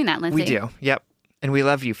capable of doing that, Lindsay. We do. Yep. And we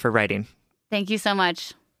love you for writing. Thank you so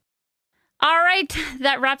much. All right,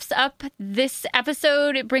 that wraps up this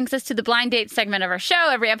episode. It brings us to the blind date segment of our show.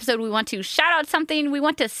 Every episode, we want to shout out something we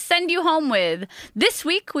want to send you home with. This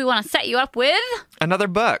week, we want to set you up with another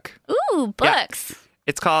book. Ooh, books. Yeah.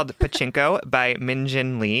 It's called Pachinko by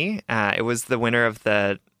Min-Jin Lee. It was the winner of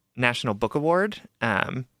the National Book Award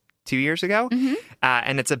 2 years ago. Mm-hmm.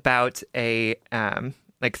 And it's about a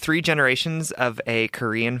 3 generations of a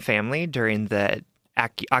Korean family during the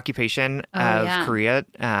occupation of Korea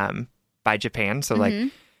by Japan. So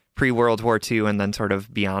like pre-World War II and then sort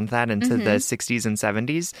of beyond that into the 60s and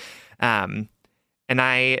 70s. And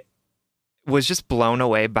I was just blown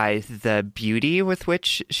away by the beauty with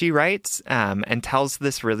which she writes and tells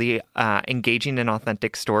this really engaging and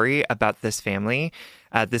authentic story about this family,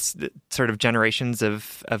 this sort of generations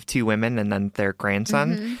of 2 women and then their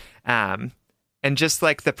grandson. And just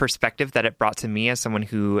like the perspective that it brought to me as someone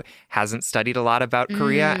who hasn't studied a lot about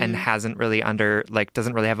Korea and hasn't really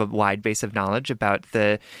doesn't really have a wide base of knowledge about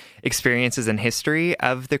the experiences and history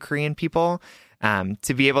of the Korean people,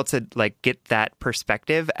 to be able to like get that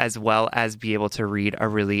perspective as well as be able to read a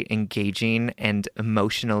really engaging and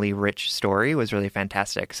emotionally rich story was really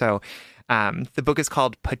fantastic. So the book is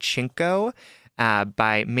called Pachinko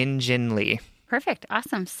by Min-Jin Lee. Perfect.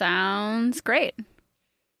 Awesome. Sounds great.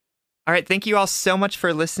 All right. Thank you all so much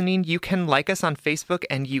for listening. You can like us on Facebook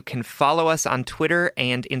and you can follow us on Twitter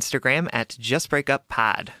and Instagram at Just Break Up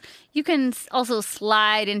Pod. You can also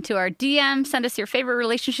slide into our DM, send us your favorite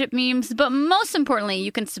relationship memes, but most importantly,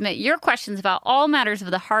 you can submit your questions about all matters of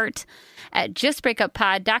the heart at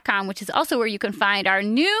justbreakuppod.com, which is also where you can find our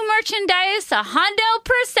new merchandise, a Hondo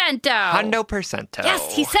Percento. Hondo Percento.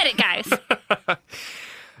 Yes, he said it, guys.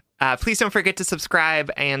 Please don't forget to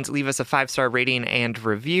subscribe and leave us a 5-star rating and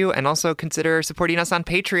review. And also consider supporting us on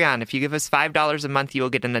Patreon. If you give us $5 a month, you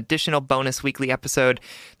will get an additional bonus weekly episode.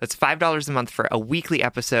 That's $5 a month for a weekly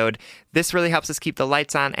episode. This really helps us keep the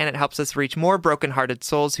lights on, and it helps us reach more brokenhearted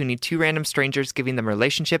souls who need 2 random strangers giving them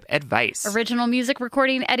relationship advice. Original music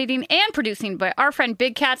recording, editing, and producing by our friend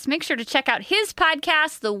Big Cats. Make sure to check out his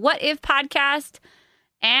podcast, the What If Podcast.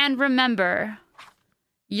 And remember,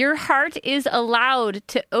 your heart is allowed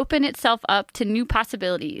to open itself up to new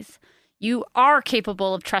possibilities. You are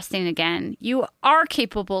capable of trusting again. You are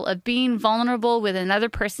capable of being vulnerable with another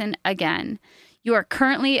person again. You are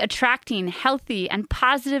currently attracting healthy and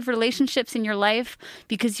positive relationships in your life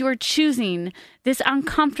because you are choosing this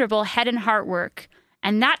uncomfortable head and heart work.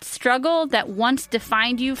 And that struggle that once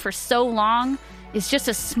defined you for so long is just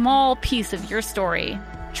a small piece of your story.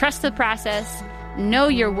 Trust the process. Know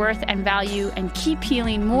your worth and value, and keep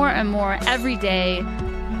healing more and more every day.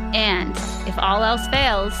 And if all else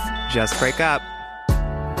fails, just break up.